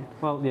moved on.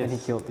 Well, yes. And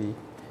he killed the.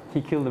 He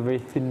killed a very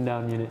thin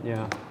down unit,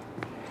 yeah.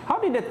 How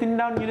did that thin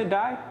down unit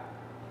die?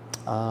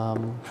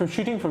 From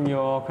shooting from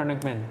your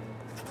Karnak man.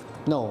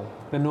 No,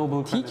 The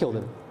noble he Karnak killed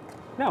man. him.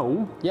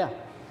 No. Yeah.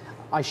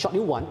 I shot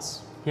you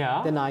once.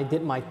 Yeah. Then I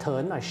did my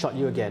turn. I shot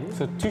you again.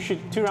 So 2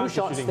 2 rounds of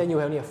shots, shooting. then you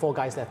only have 4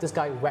 guys left. This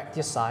guy whacked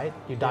your side,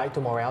 you died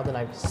to morale, then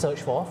I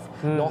searched forth.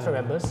 Northern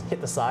members,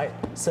 hit the side,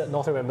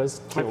 Northern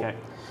members, killed. Okay.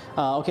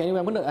 Okay, anyway,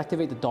 I'm going to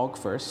activate the dog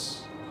first.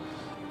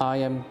 I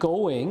am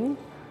going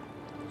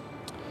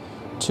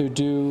to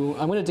do,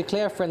 I'm going to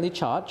declare a friendly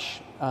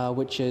charge,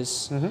 which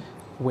is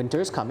winter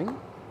is coming.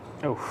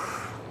 Oh.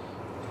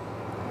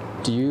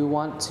 Do you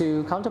want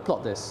to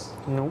counterplot this?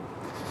 No.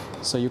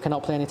 So you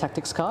cannot play any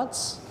tactics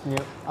cards.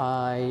 Yep.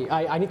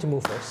 I need to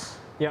move first.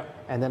 Yep.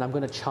 And then I'm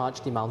going to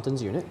charge the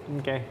mountains unit.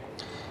 Okay.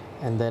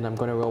 And then I'm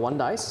going to roll 1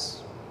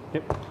 dice.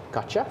 Yep.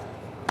 Gotcha.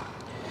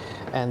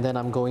 And then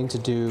I'm going to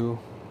do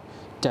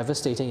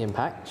Devastating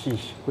Impact,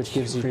 Sheesh. which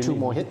gives you Really 2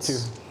 more need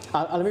hits.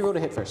 Let me roll the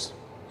hit first.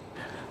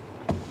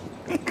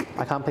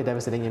 I can't play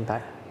Devastating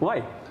Impact.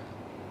 Why?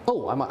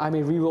 Oh, I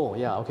may re-roll.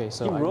 Yeah, okay.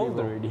 So You I rolled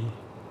re-roll. already.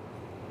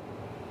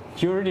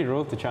 You already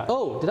rolled the charge.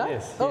 Oh, did I?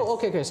 Yes. Oh,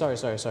 yes. okay.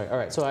 Sorry. All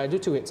right, so I do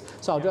 2 hits.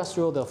 So I'll just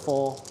roll the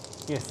 4.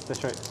 Yes,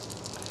 that's right.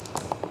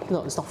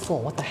 No, it's not 4.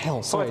 What the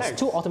hell? Sorry, it's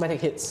attacks. 2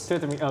 automatic hits. So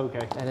to me, oh,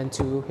 okay. And then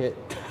 2 hit.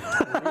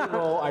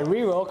 I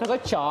re-roll because I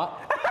chart.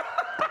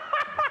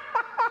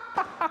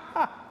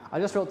 I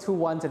just rolled 2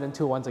 1s and then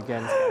 2 1s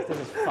again. This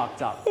is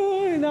fucked up.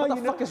 Now What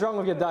the fuck is wrong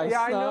with your dice?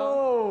 Yeah, I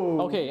know.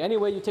 No! Okay,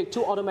 anyway, you take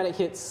 2 automatic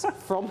hits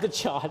from the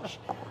charge.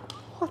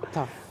 What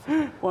the?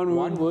 One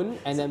One wound,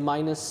 and then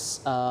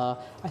minus. I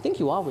think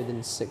you are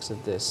within 6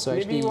 of this. So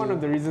Maybe actually, one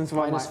of the reasons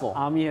why my -4.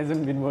 army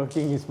hasn't been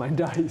working is my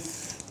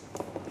dice.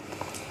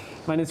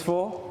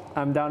 -4.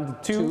 I'm down to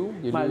 2.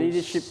 You My lose-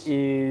 leadership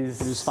is.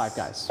 You lose 5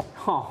 guys.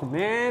 Oh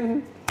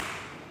man,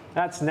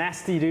 that's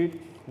nasty, dude.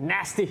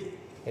 Nasty,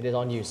 It is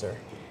on you, sir.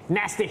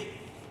 nasty.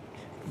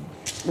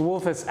 The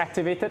wolf is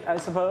activated, I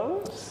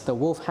suppose. The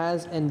wolf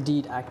has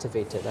indeed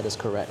activated. That is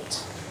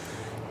correct.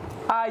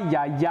 Ay,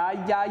 ay, ay,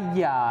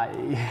 ay, ay.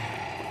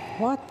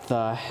 What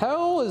the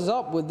hell is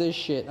up with this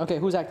shit? Okay,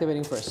 who's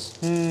activating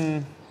first?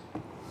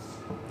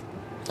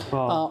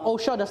 Well,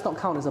 Osha does not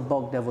count as a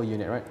bog devil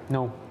unit, right?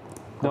 no.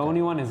 The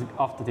only one is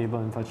off the table,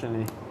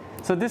 unfortunately.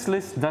 So this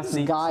list does This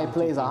need. guy some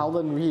plays a tweaking.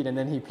 Howland Reed and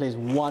then he plays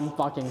 1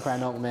 fucking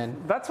Cranok, man.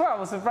 That's why I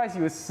was surprised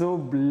he was so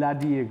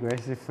bloody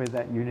aggressive with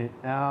that unit.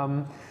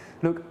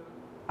 Look,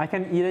 I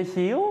can either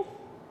heal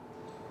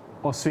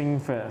or swing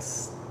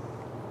first.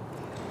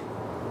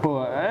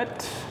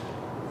 But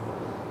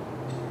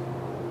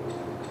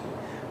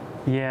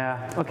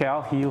yeah, okay,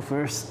 I'll heal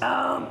first.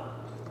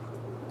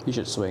 You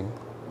should swing.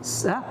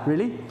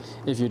 Really?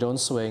 If you don't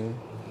swing,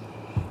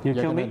 You you're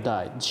kill gonna me?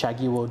 die.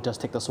 Shaggy will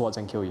just take the swords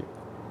and kill you.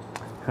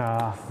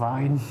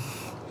 Fine.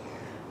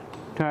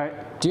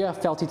 Alright. Do you have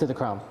fealty to the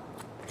crown?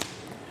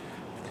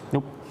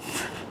 Nope.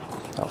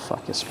 Oh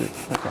fuck, you're screwed.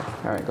 Okay,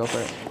 alright, go for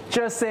it.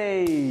 Just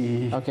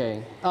say.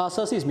 Okay,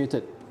 Cersei is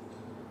muted.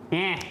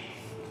 Yeah.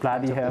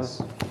 Bloody Took hell.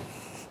 this.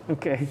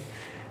 Okay.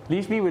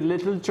 Leave me with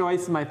little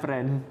choice, my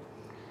friend.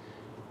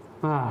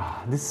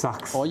 This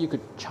sucks. Or you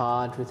could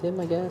charge with him,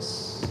 I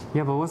guess.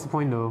 Yeah, but what's the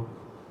point though?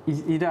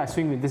 Either I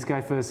swing with this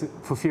guy first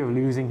for fear of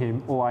losing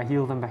him, or I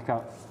heal them back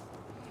out.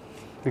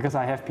 Because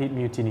I have paid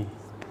mutiny.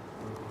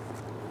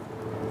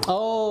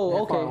 Oh,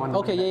 Therefore, I want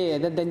okay, to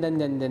yeah.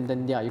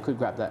 Then, yeah, you could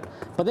grab that.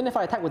 But then if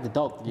I attack with the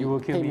dog, You will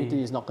kill me.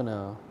 Mutiny is not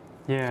gonna.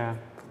 Yeah.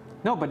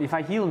 No, but if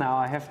I heal now,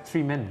 I have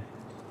 3 men.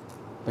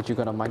 But you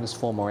got a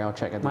 -4 morale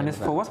check at the end of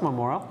 -4, that. what's my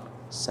morale?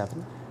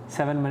 7.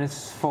 7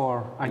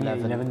 -4. I need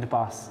 11. 11 to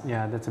pass.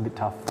 Yeah, that's a bit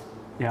tough.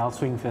 Yeah, I'll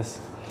swing first.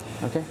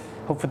 Okay.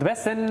 Hope for the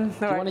best then.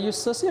 Do you want to use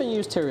Cersei or you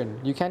use Tyrion?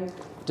 You can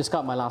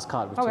discard my last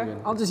card with Okay, Tyrion.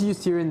 I'll just use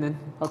Tyrion then.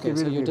 Okay, Get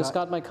so rid of you your guard.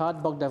 discard my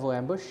card, Bog Devil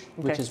Ambush,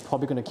 which Okay. is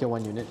probably going to kill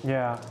 1 unit.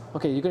 Yeah.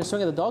 Okay, you're going to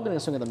swing at the dog or you're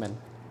going to swing at the men?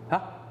 Huh?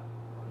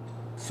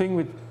 Swing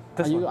with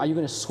this one. Are you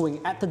going to swing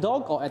at the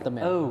dog or at the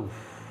men? Oh.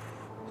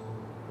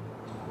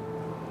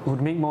 It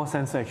would make more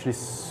sense to actually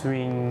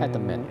swing At the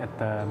men. At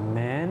the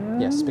men?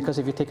 Yes, because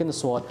if you're taking the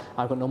sword,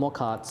 I've got no more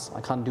cards.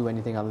 I can't do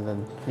anything other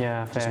than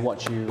Yeah, just fair.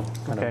 watch you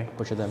kind Okay. of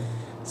butcher them.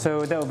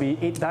 So that will be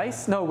 8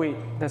 dice? No, wait,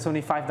 there's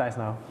only 5 dice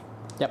now.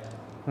 Yep,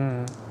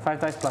 5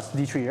 dice plus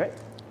D3, right?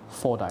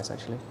 4 dice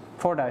actually.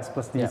 4 dice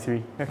plus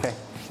D3. Okay.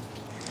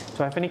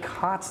 Do I have any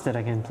cards that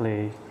I can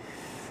play?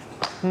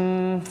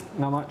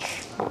 Not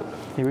much.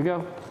 Here we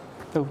go.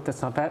 Oh,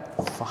 that's not bad.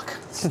 Fuck,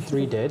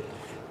 3 dead.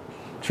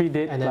 3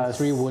 dead And then plus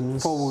 3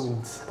 wounds. 4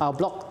 wounds. I'll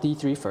block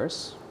D3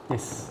 first.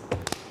 Yes.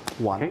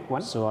 1. Okay,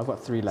 1. So I've got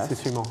 3 left.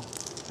 3 more.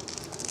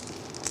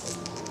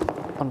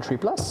 1 3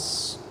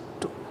 plus.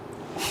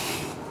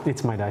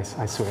 It's my dice,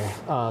 I swear.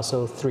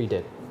 So 3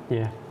 dead.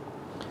 Yeah.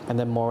 And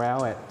then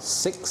morale at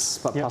 6,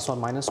 but Yep. +1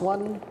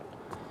 -1.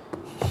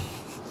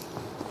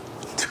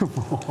 2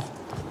 more.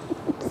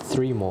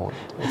 3 more.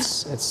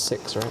 It's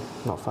 6, right?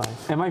 Not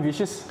 5. Am I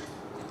vicious?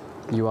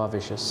 You are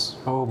vicious.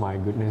 Oh my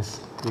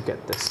goodness. You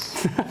get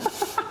this.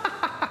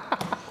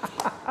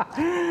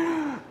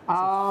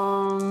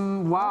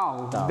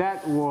 Wow, the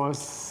that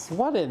was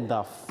What in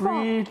the fuck?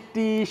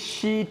 pretty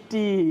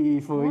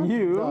shitty for What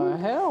you. the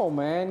hell,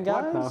 man,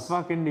 guys? What the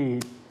fuck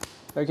indeed?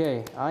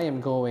 Okay, I am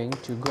going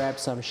to grab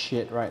some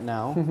shit right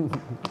now.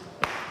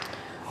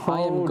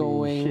 I am Holy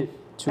going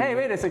shit. to. Hey,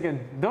 wait a second.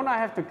 Don't I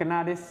have to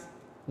kena this?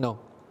 No,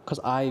 because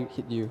I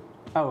hit you.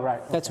 Oh,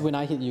 right. That's when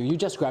I hit you. You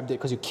just grabbed it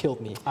because you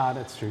killed me.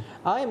 That's true.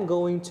 I am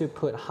going to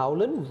put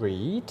Howland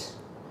Reed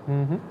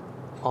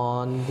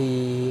on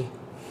the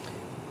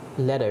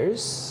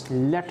letters.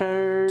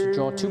 Letters.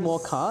 Draw 2 more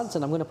cards,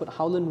 and I'm going to put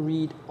Howland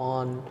Reed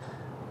on.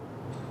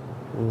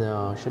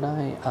 No, should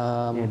I?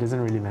 Yeah, it doesn't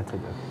really matter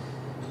though.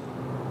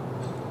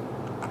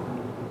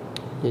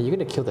 Yeah, you're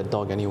going to kill that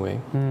dog anyway.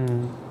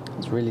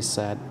 It's really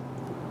sad.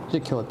 You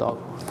should kill a dog.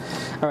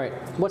 All right,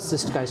 what's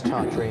this guy's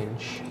charge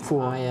range?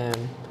 4. I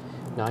am.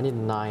 No, I need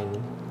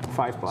 9.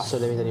 5 plus. So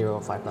that means I need to roll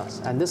 5 plus.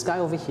 And this guy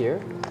over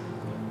here,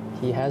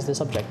 he has this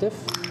objective.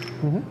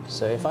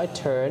 So if I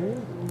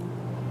turn,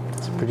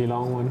 It's a pretty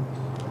long one.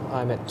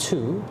 I'm at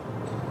 2.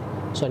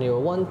 So I need a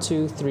 1,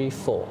 2, 3,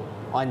 4.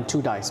 On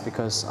 2 dice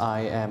because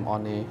I am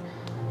on a.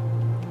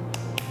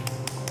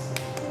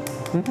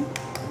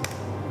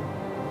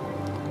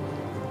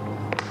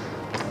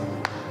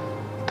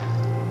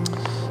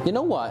 You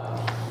know what?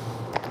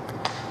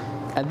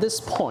 At this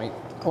point,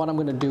 what I'm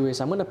going to do is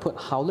I'm going to put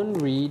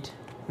Howland Reed.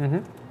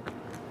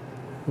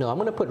 No, I'm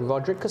going to put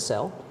Roderick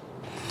Cassell.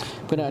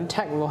 I'm going to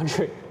attack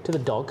Roderick to the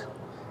dog,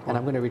 and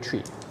I'm going to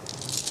retreat.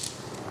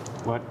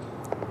 What?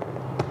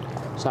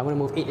 So I'm going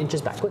to move 8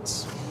 inches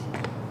backwards.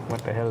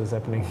 What the hell is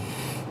happening?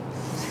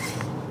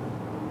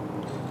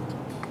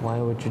 Why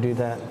would you do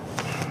that?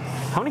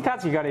 How many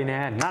cards you got in your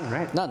hand? None,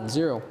 right? None,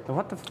 zero.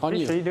 What the On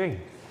fish you. are you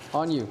doing?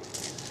 On you.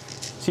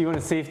 So you want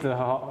to save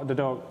the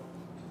dog?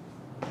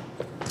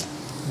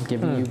 I'm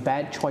giving you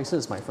bad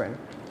choices, my friend.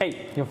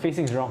 Hey, your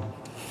facing's wrong.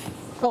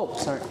 Oh,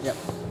 sorry. Yep.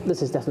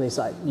 This is definitely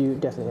side. You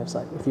definitely have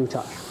side if you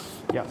touch.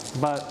 Yeah,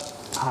 but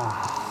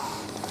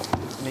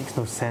it makes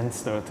no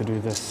sense though to do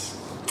this.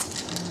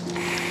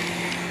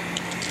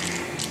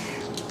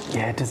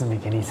 Yeah, it doesn't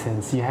make any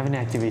sense. You haven't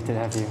activated,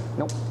 have you?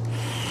 Nope.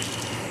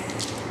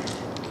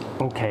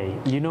 Okay,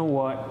 you know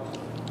what?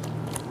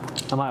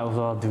 I might as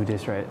well do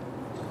this, right?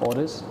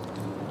 Orders.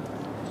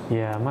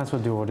 Yeah, I might as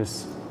well do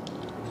orders.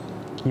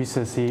 Use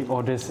see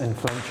orders and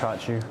flank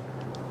charge you.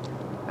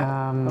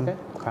 Okay.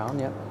 Crown.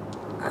 Yep.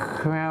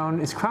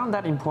 Crown, is crown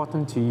that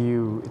important to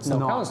you? It's No,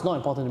 not. crown is not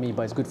important to me,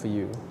 but it's good for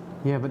you.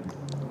 Yeah, but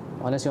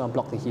Unless you want to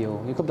block the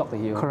heal, you could block the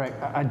heal.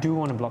 correct. I do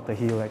want to block the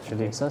heal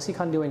actually. Okay, Cersei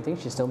can't do anything.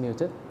 She's still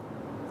muted.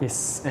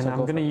 Yes, and So I'm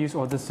go going to for it. use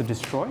orders to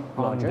destroy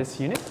on Roger. this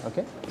unit.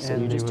 Okay. So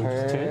And you they just will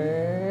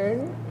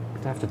turn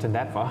I have to turn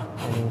that far.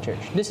 and church.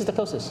 This is the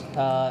closest.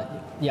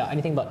 Yeah.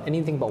 Anything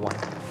but one.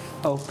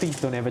 Oh, please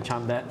don't ever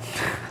chant that.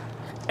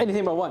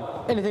 Anything but one.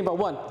 Anything but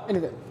one.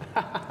 Anything.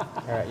 All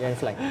right, you're in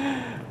flank.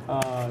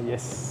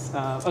 Yes.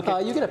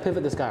 Okay. You get to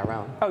pivot this guy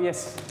around. Oh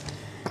yes.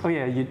 Oh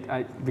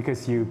yeah.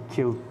 Because you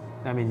killed.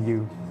 I mean,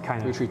 you kind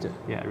of Retreated.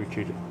 Yeah,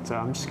 retreated. So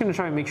I'm just going to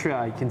try and make sure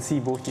I can see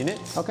both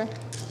units Okay.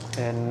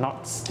 and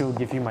not still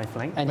give you my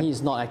flank. And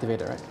he's not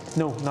activated, right?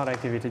 No, not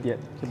activated yet.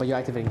 Okay, but you're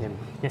activating him.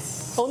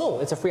 Yes. Oh no,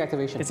 it's a free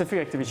activation. It's a free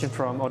activation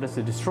from orders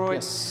to destroy.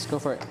 Yes, go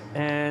for it.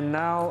 And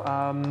now,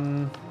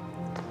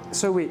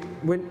 so wait,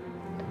 when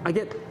I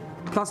get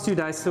 +2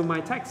 dice, so my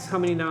attacks, how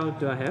many now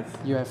do I have?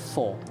 You have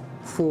 4,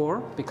 4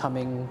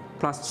 becoming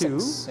 +2.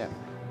 6. Yeah.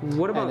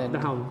 What about And then- the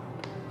hound?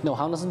 No,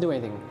 Hound doesn't do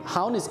anything.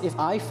 Hound is if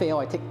I fail,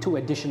 I take 2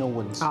 additional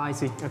wounds. Ah, I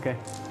see. Okay,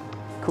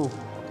 cool.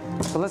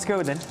 So let's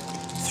go then.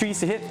 3's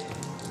to hit.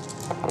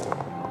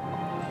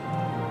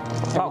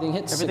 Everything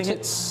hits. Everything 6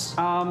 hits. hits.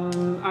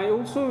 I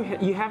also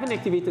you haven't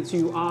activated, so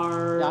you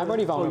are. Yeah, I'm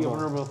already Oh, you're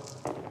vulnerable. vulnerable.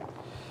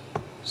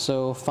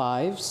 So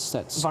 5s.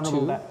 That's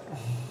Vulnerable 2. that.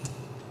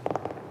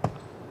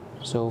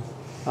 So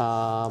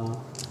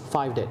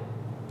 5 dead.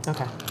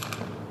 Okay.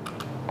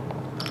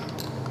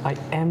 I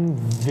am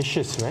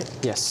vicious, right?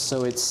 Yes.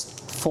 So it's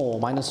 4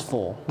 minus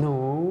 4.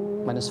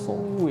 No. Minus 4.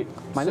 Wait.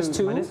 Minus so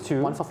 2. Minus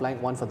 2. 1 for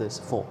flank. 1 for this.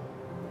 4.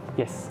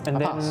 Yes. And I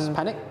then pass.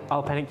 Panic.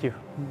 I'll panic you.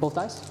 Both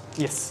dice.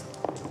 Yes.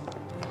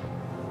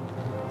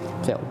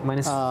 Fail.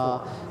 Minus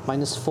 4.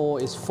 Minus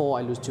 4 is 4.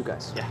 I lose 2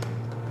 guys. Yeah.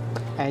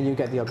 And you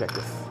get the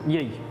objective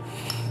Yay.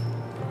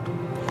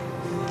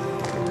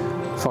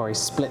 for a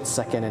split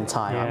second in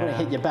time. I'm gonna Yeah.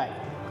 hit you back.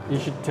 You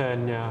should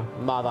turn, yeah.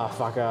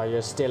 Motherfucker,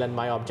 you're stealing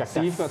my So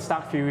objective. you've got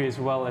Stark Fury as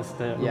well as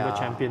the Uber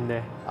champion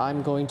there.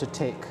 I'm going to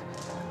take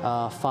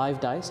 5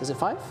 dice. Is it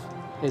 5?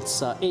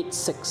 It's 8,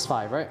 6,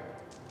 5, right?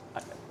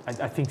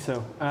 I think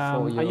so.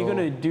 Are you your- going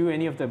to do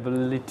any of the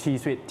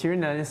abilities? Wait, Tyrion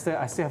Lannister,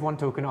 I still have 1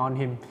 token on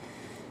him.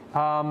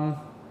 I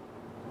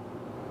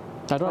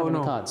don't have any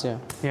no. cards, yeah.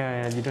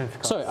 Yeah, you don't have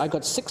cards. Sorry, I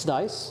got 6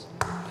 dice,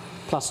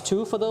 plus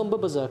 2 for the Umber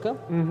Berserker,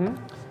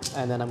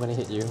 and then I'm going to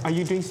hit you. Are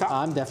you doing Stark?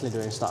 I'm definitely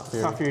doing Stark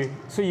Fury. Stark Fury.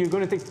 So you're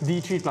going to take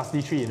D3 plus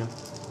D3, you know?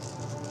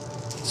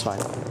 It's fine.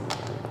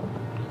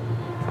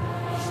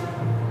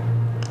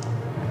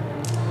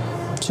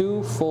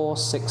 2, 4,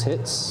 6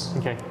 hits,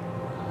 Okay.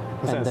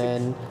 Is that and a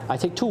then I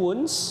take 2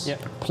 wounds, Yep.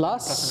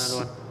 plus... Plus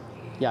another one.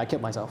 Yeah, I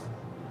killed myself.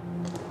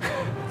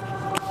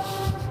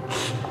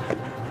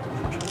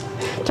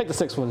 Take the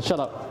 6th one, shut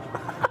up.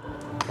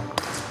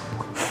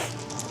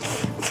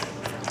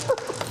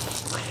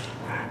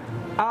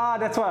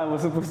 That's what I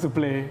was supposed to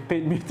play.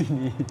 Paid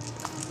Mutiny.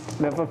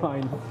 Never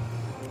mind.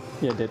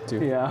 Yeah, dead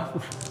too. Yeah.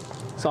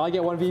 So I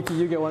get 1 VP,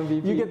 you get 1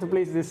 VP. You get to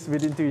place this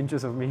within 2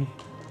 inches of me.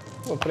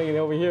 We're putting it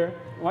over here.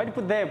 Why do you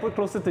put there? Put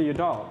closer to your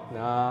dog.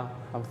 Nah,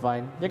 I'm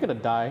fine. You're gonna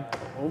die.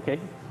 Okay.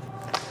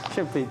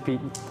 Should have paid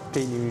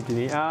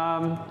Mutiny.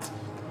 Yeah.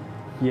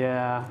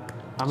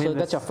 I mean, So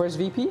that's your first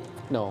VP?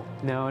 No.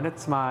 No,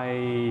 that's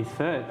my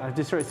 3rd. I've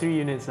destroyed 3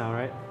 units now,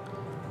 right?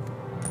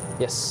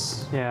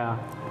 Yes. Yeah.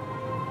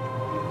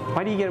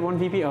 Why do you get 1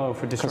 VP? Oh,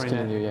 for Because destroying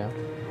killing that. you, yeah.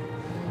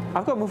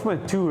 I've got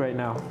movement 2 right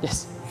now.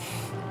 Yes.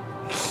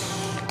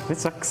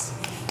 This sucks.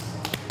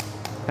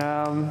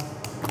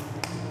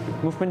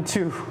 Movement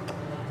 2.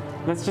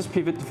 Let's just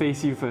pivot to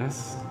face you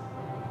first.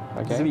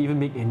 Does it Okay. even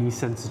make any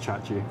sense to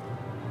charge you?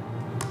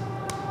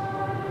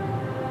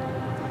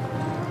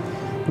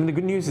 I mean, the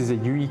good news is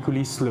that you're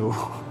equally slow.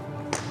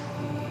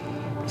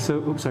 So,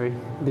 oops, sorry.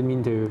 Didn't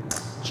mean to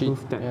Cheat.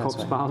 move that Yeah, corpse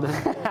it's pile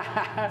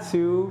there.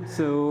 2,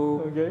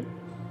 so... Okay.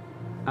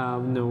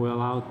 no,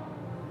 well,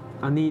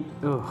 I'll need...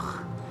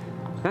 Ugh.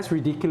 That's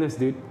ridiculous,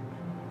 dude.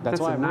 That's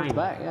why a I moved 9.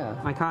 back, yeah.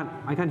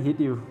 I can't hit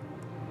you.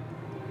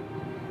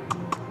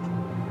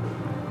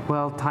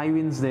 Well,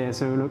 Tywin's there,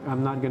 so look,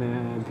 I'm not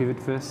gonna pivot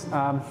first.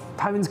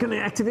 Tywin's gonna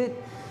activate.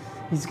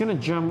 He's gonna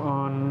jump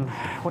on.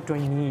 What do I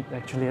need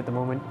actually at the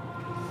moment?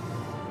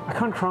 I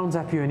can't crown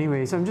zap you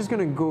anyway, so I'm just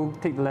gonna go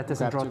take the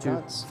letters and Grab draw two two.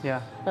 cards.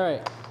 Yeah. All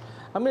right.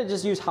 I'm gonna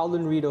just use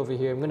Howland Reed over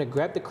here. I'm gonna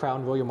grab the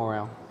crown, roll your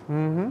morale.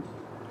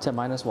 It's at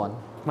 -1.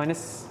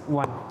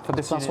 -1 for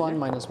this Plus unit,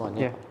 1, yeah? -1.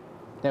 Yeah.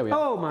 There we are.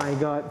 Oh my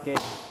god. Okay.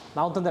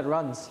 Mountain that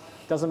runs.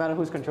 Doesn't matter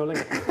who's controlling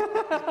it.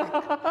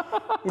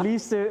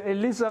 It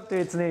lives up to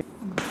its name.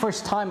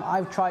 First time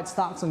I've tried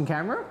stocks on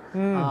camera.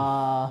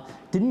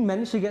 Didn't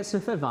manage to get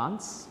Swift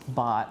Advance,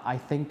 but I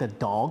think the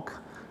dog,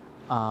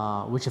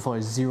 which for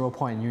a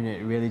 0-point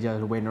unit really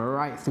just went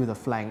right through the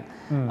flank,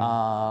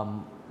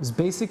 was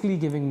basically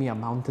giving me a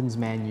Mountains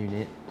Man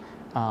unit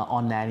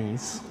on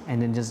nannies and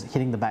then just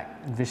hitting the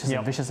back vicious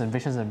and vicious and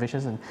vicious and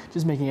vicious and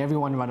just making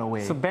everyone run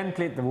away. So Ben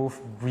played the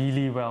wolf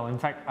really well. In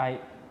fact,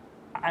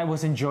 I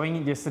was enjoying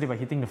it yesterday by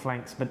hitting the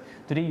flanks, but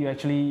today you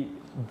actually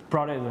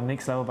brought it to the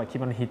next level by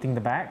keep on hitting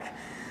the back,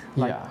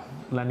 like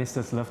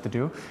Lannisters love to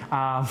do.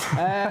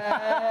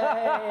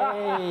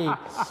 Hey,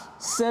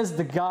 says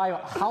the guy.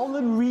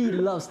 Howland Reed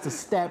loves to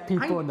stab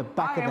people in the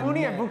back of the neck. I'm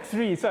only at book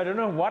 3, so I don't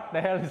know what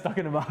the hell he's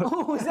talking about.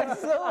 Oh, is that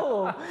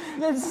so?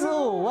 That's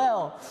so.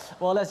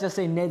 Well, let's just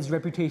say Ned's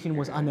reputation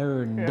was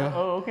unearned. Yeah.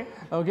 Oh, okay.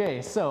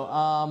 Okay, so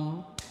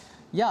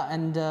yeah,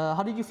 and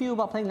how did you feel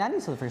about playing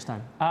Lannis for the first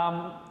time?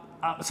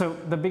 So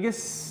the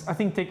biggest, I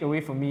think,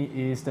 takeaway for me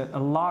is that a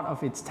lot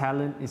of its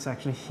talent is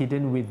actually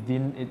hidden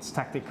within its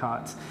tactic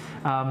cards.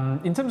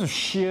 In terms of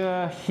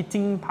sheer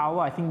hitting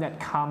power, I think that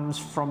comes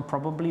from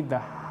probably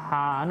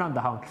not the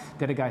Hound,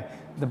 the other guy,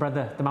 the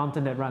brother, the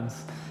mountain that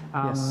runs.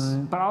 Yes.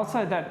 But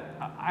outside that,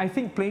 I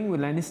think playing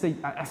with Lannister,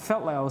 I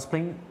felt like I was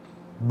playing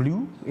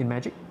blue in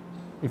Magic,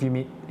 if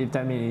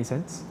that made any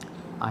sense.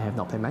 I have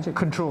not played Magic.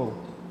 Control.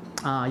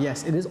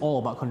 Yes, it is all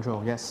about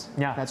control, yes.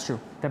 Yeah. That's true.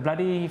 The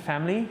bloody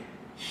family,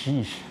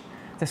 sheesh.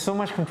 There's so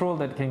much control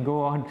that can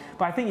go on.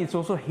 But I think it's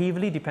also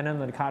heavily dependent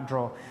on the card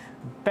draw.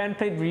 Ben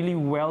played really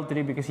well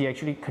today because he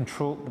actually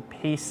controlled the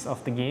pace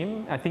of the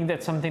game. I think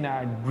that's something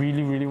that I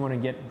really, really want to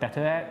get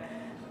better at.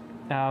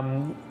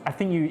 I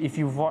think if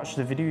you've watched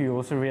the video, you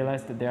also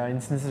realize that there are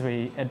instances where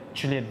he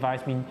actually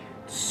advised me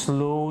to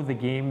slow the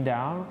game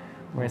down.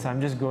 Whereas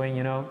I'm just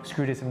going,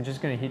 screw this, I'm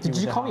just going to hit you.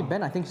 Did you call me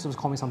Ben? I think he was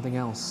calling me something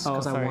else. Oh,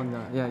 because sorry. I won the,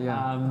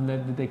 yeah.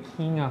 The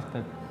king of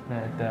the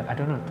I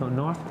don't know,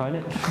 north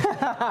toilet.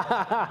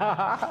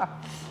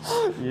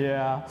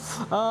 Yeah.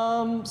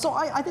 So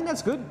I think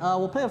that's good.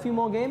 We'll play a few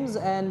more games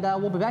and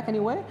we'll be back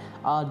anyway.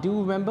 Do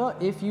remember,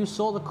 if you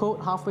saw the quote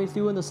halfway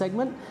through in the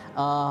segment,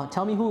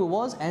 tell me who it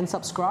was and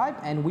subscribe,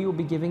 and we will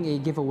be giving a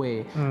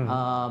giveaway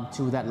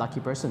to that lucky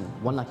person.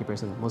 One lucky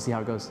person. We'll see how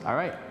it goes. All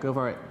right, go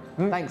for it.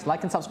 Thanks.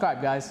 Like and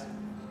subscribe, guys.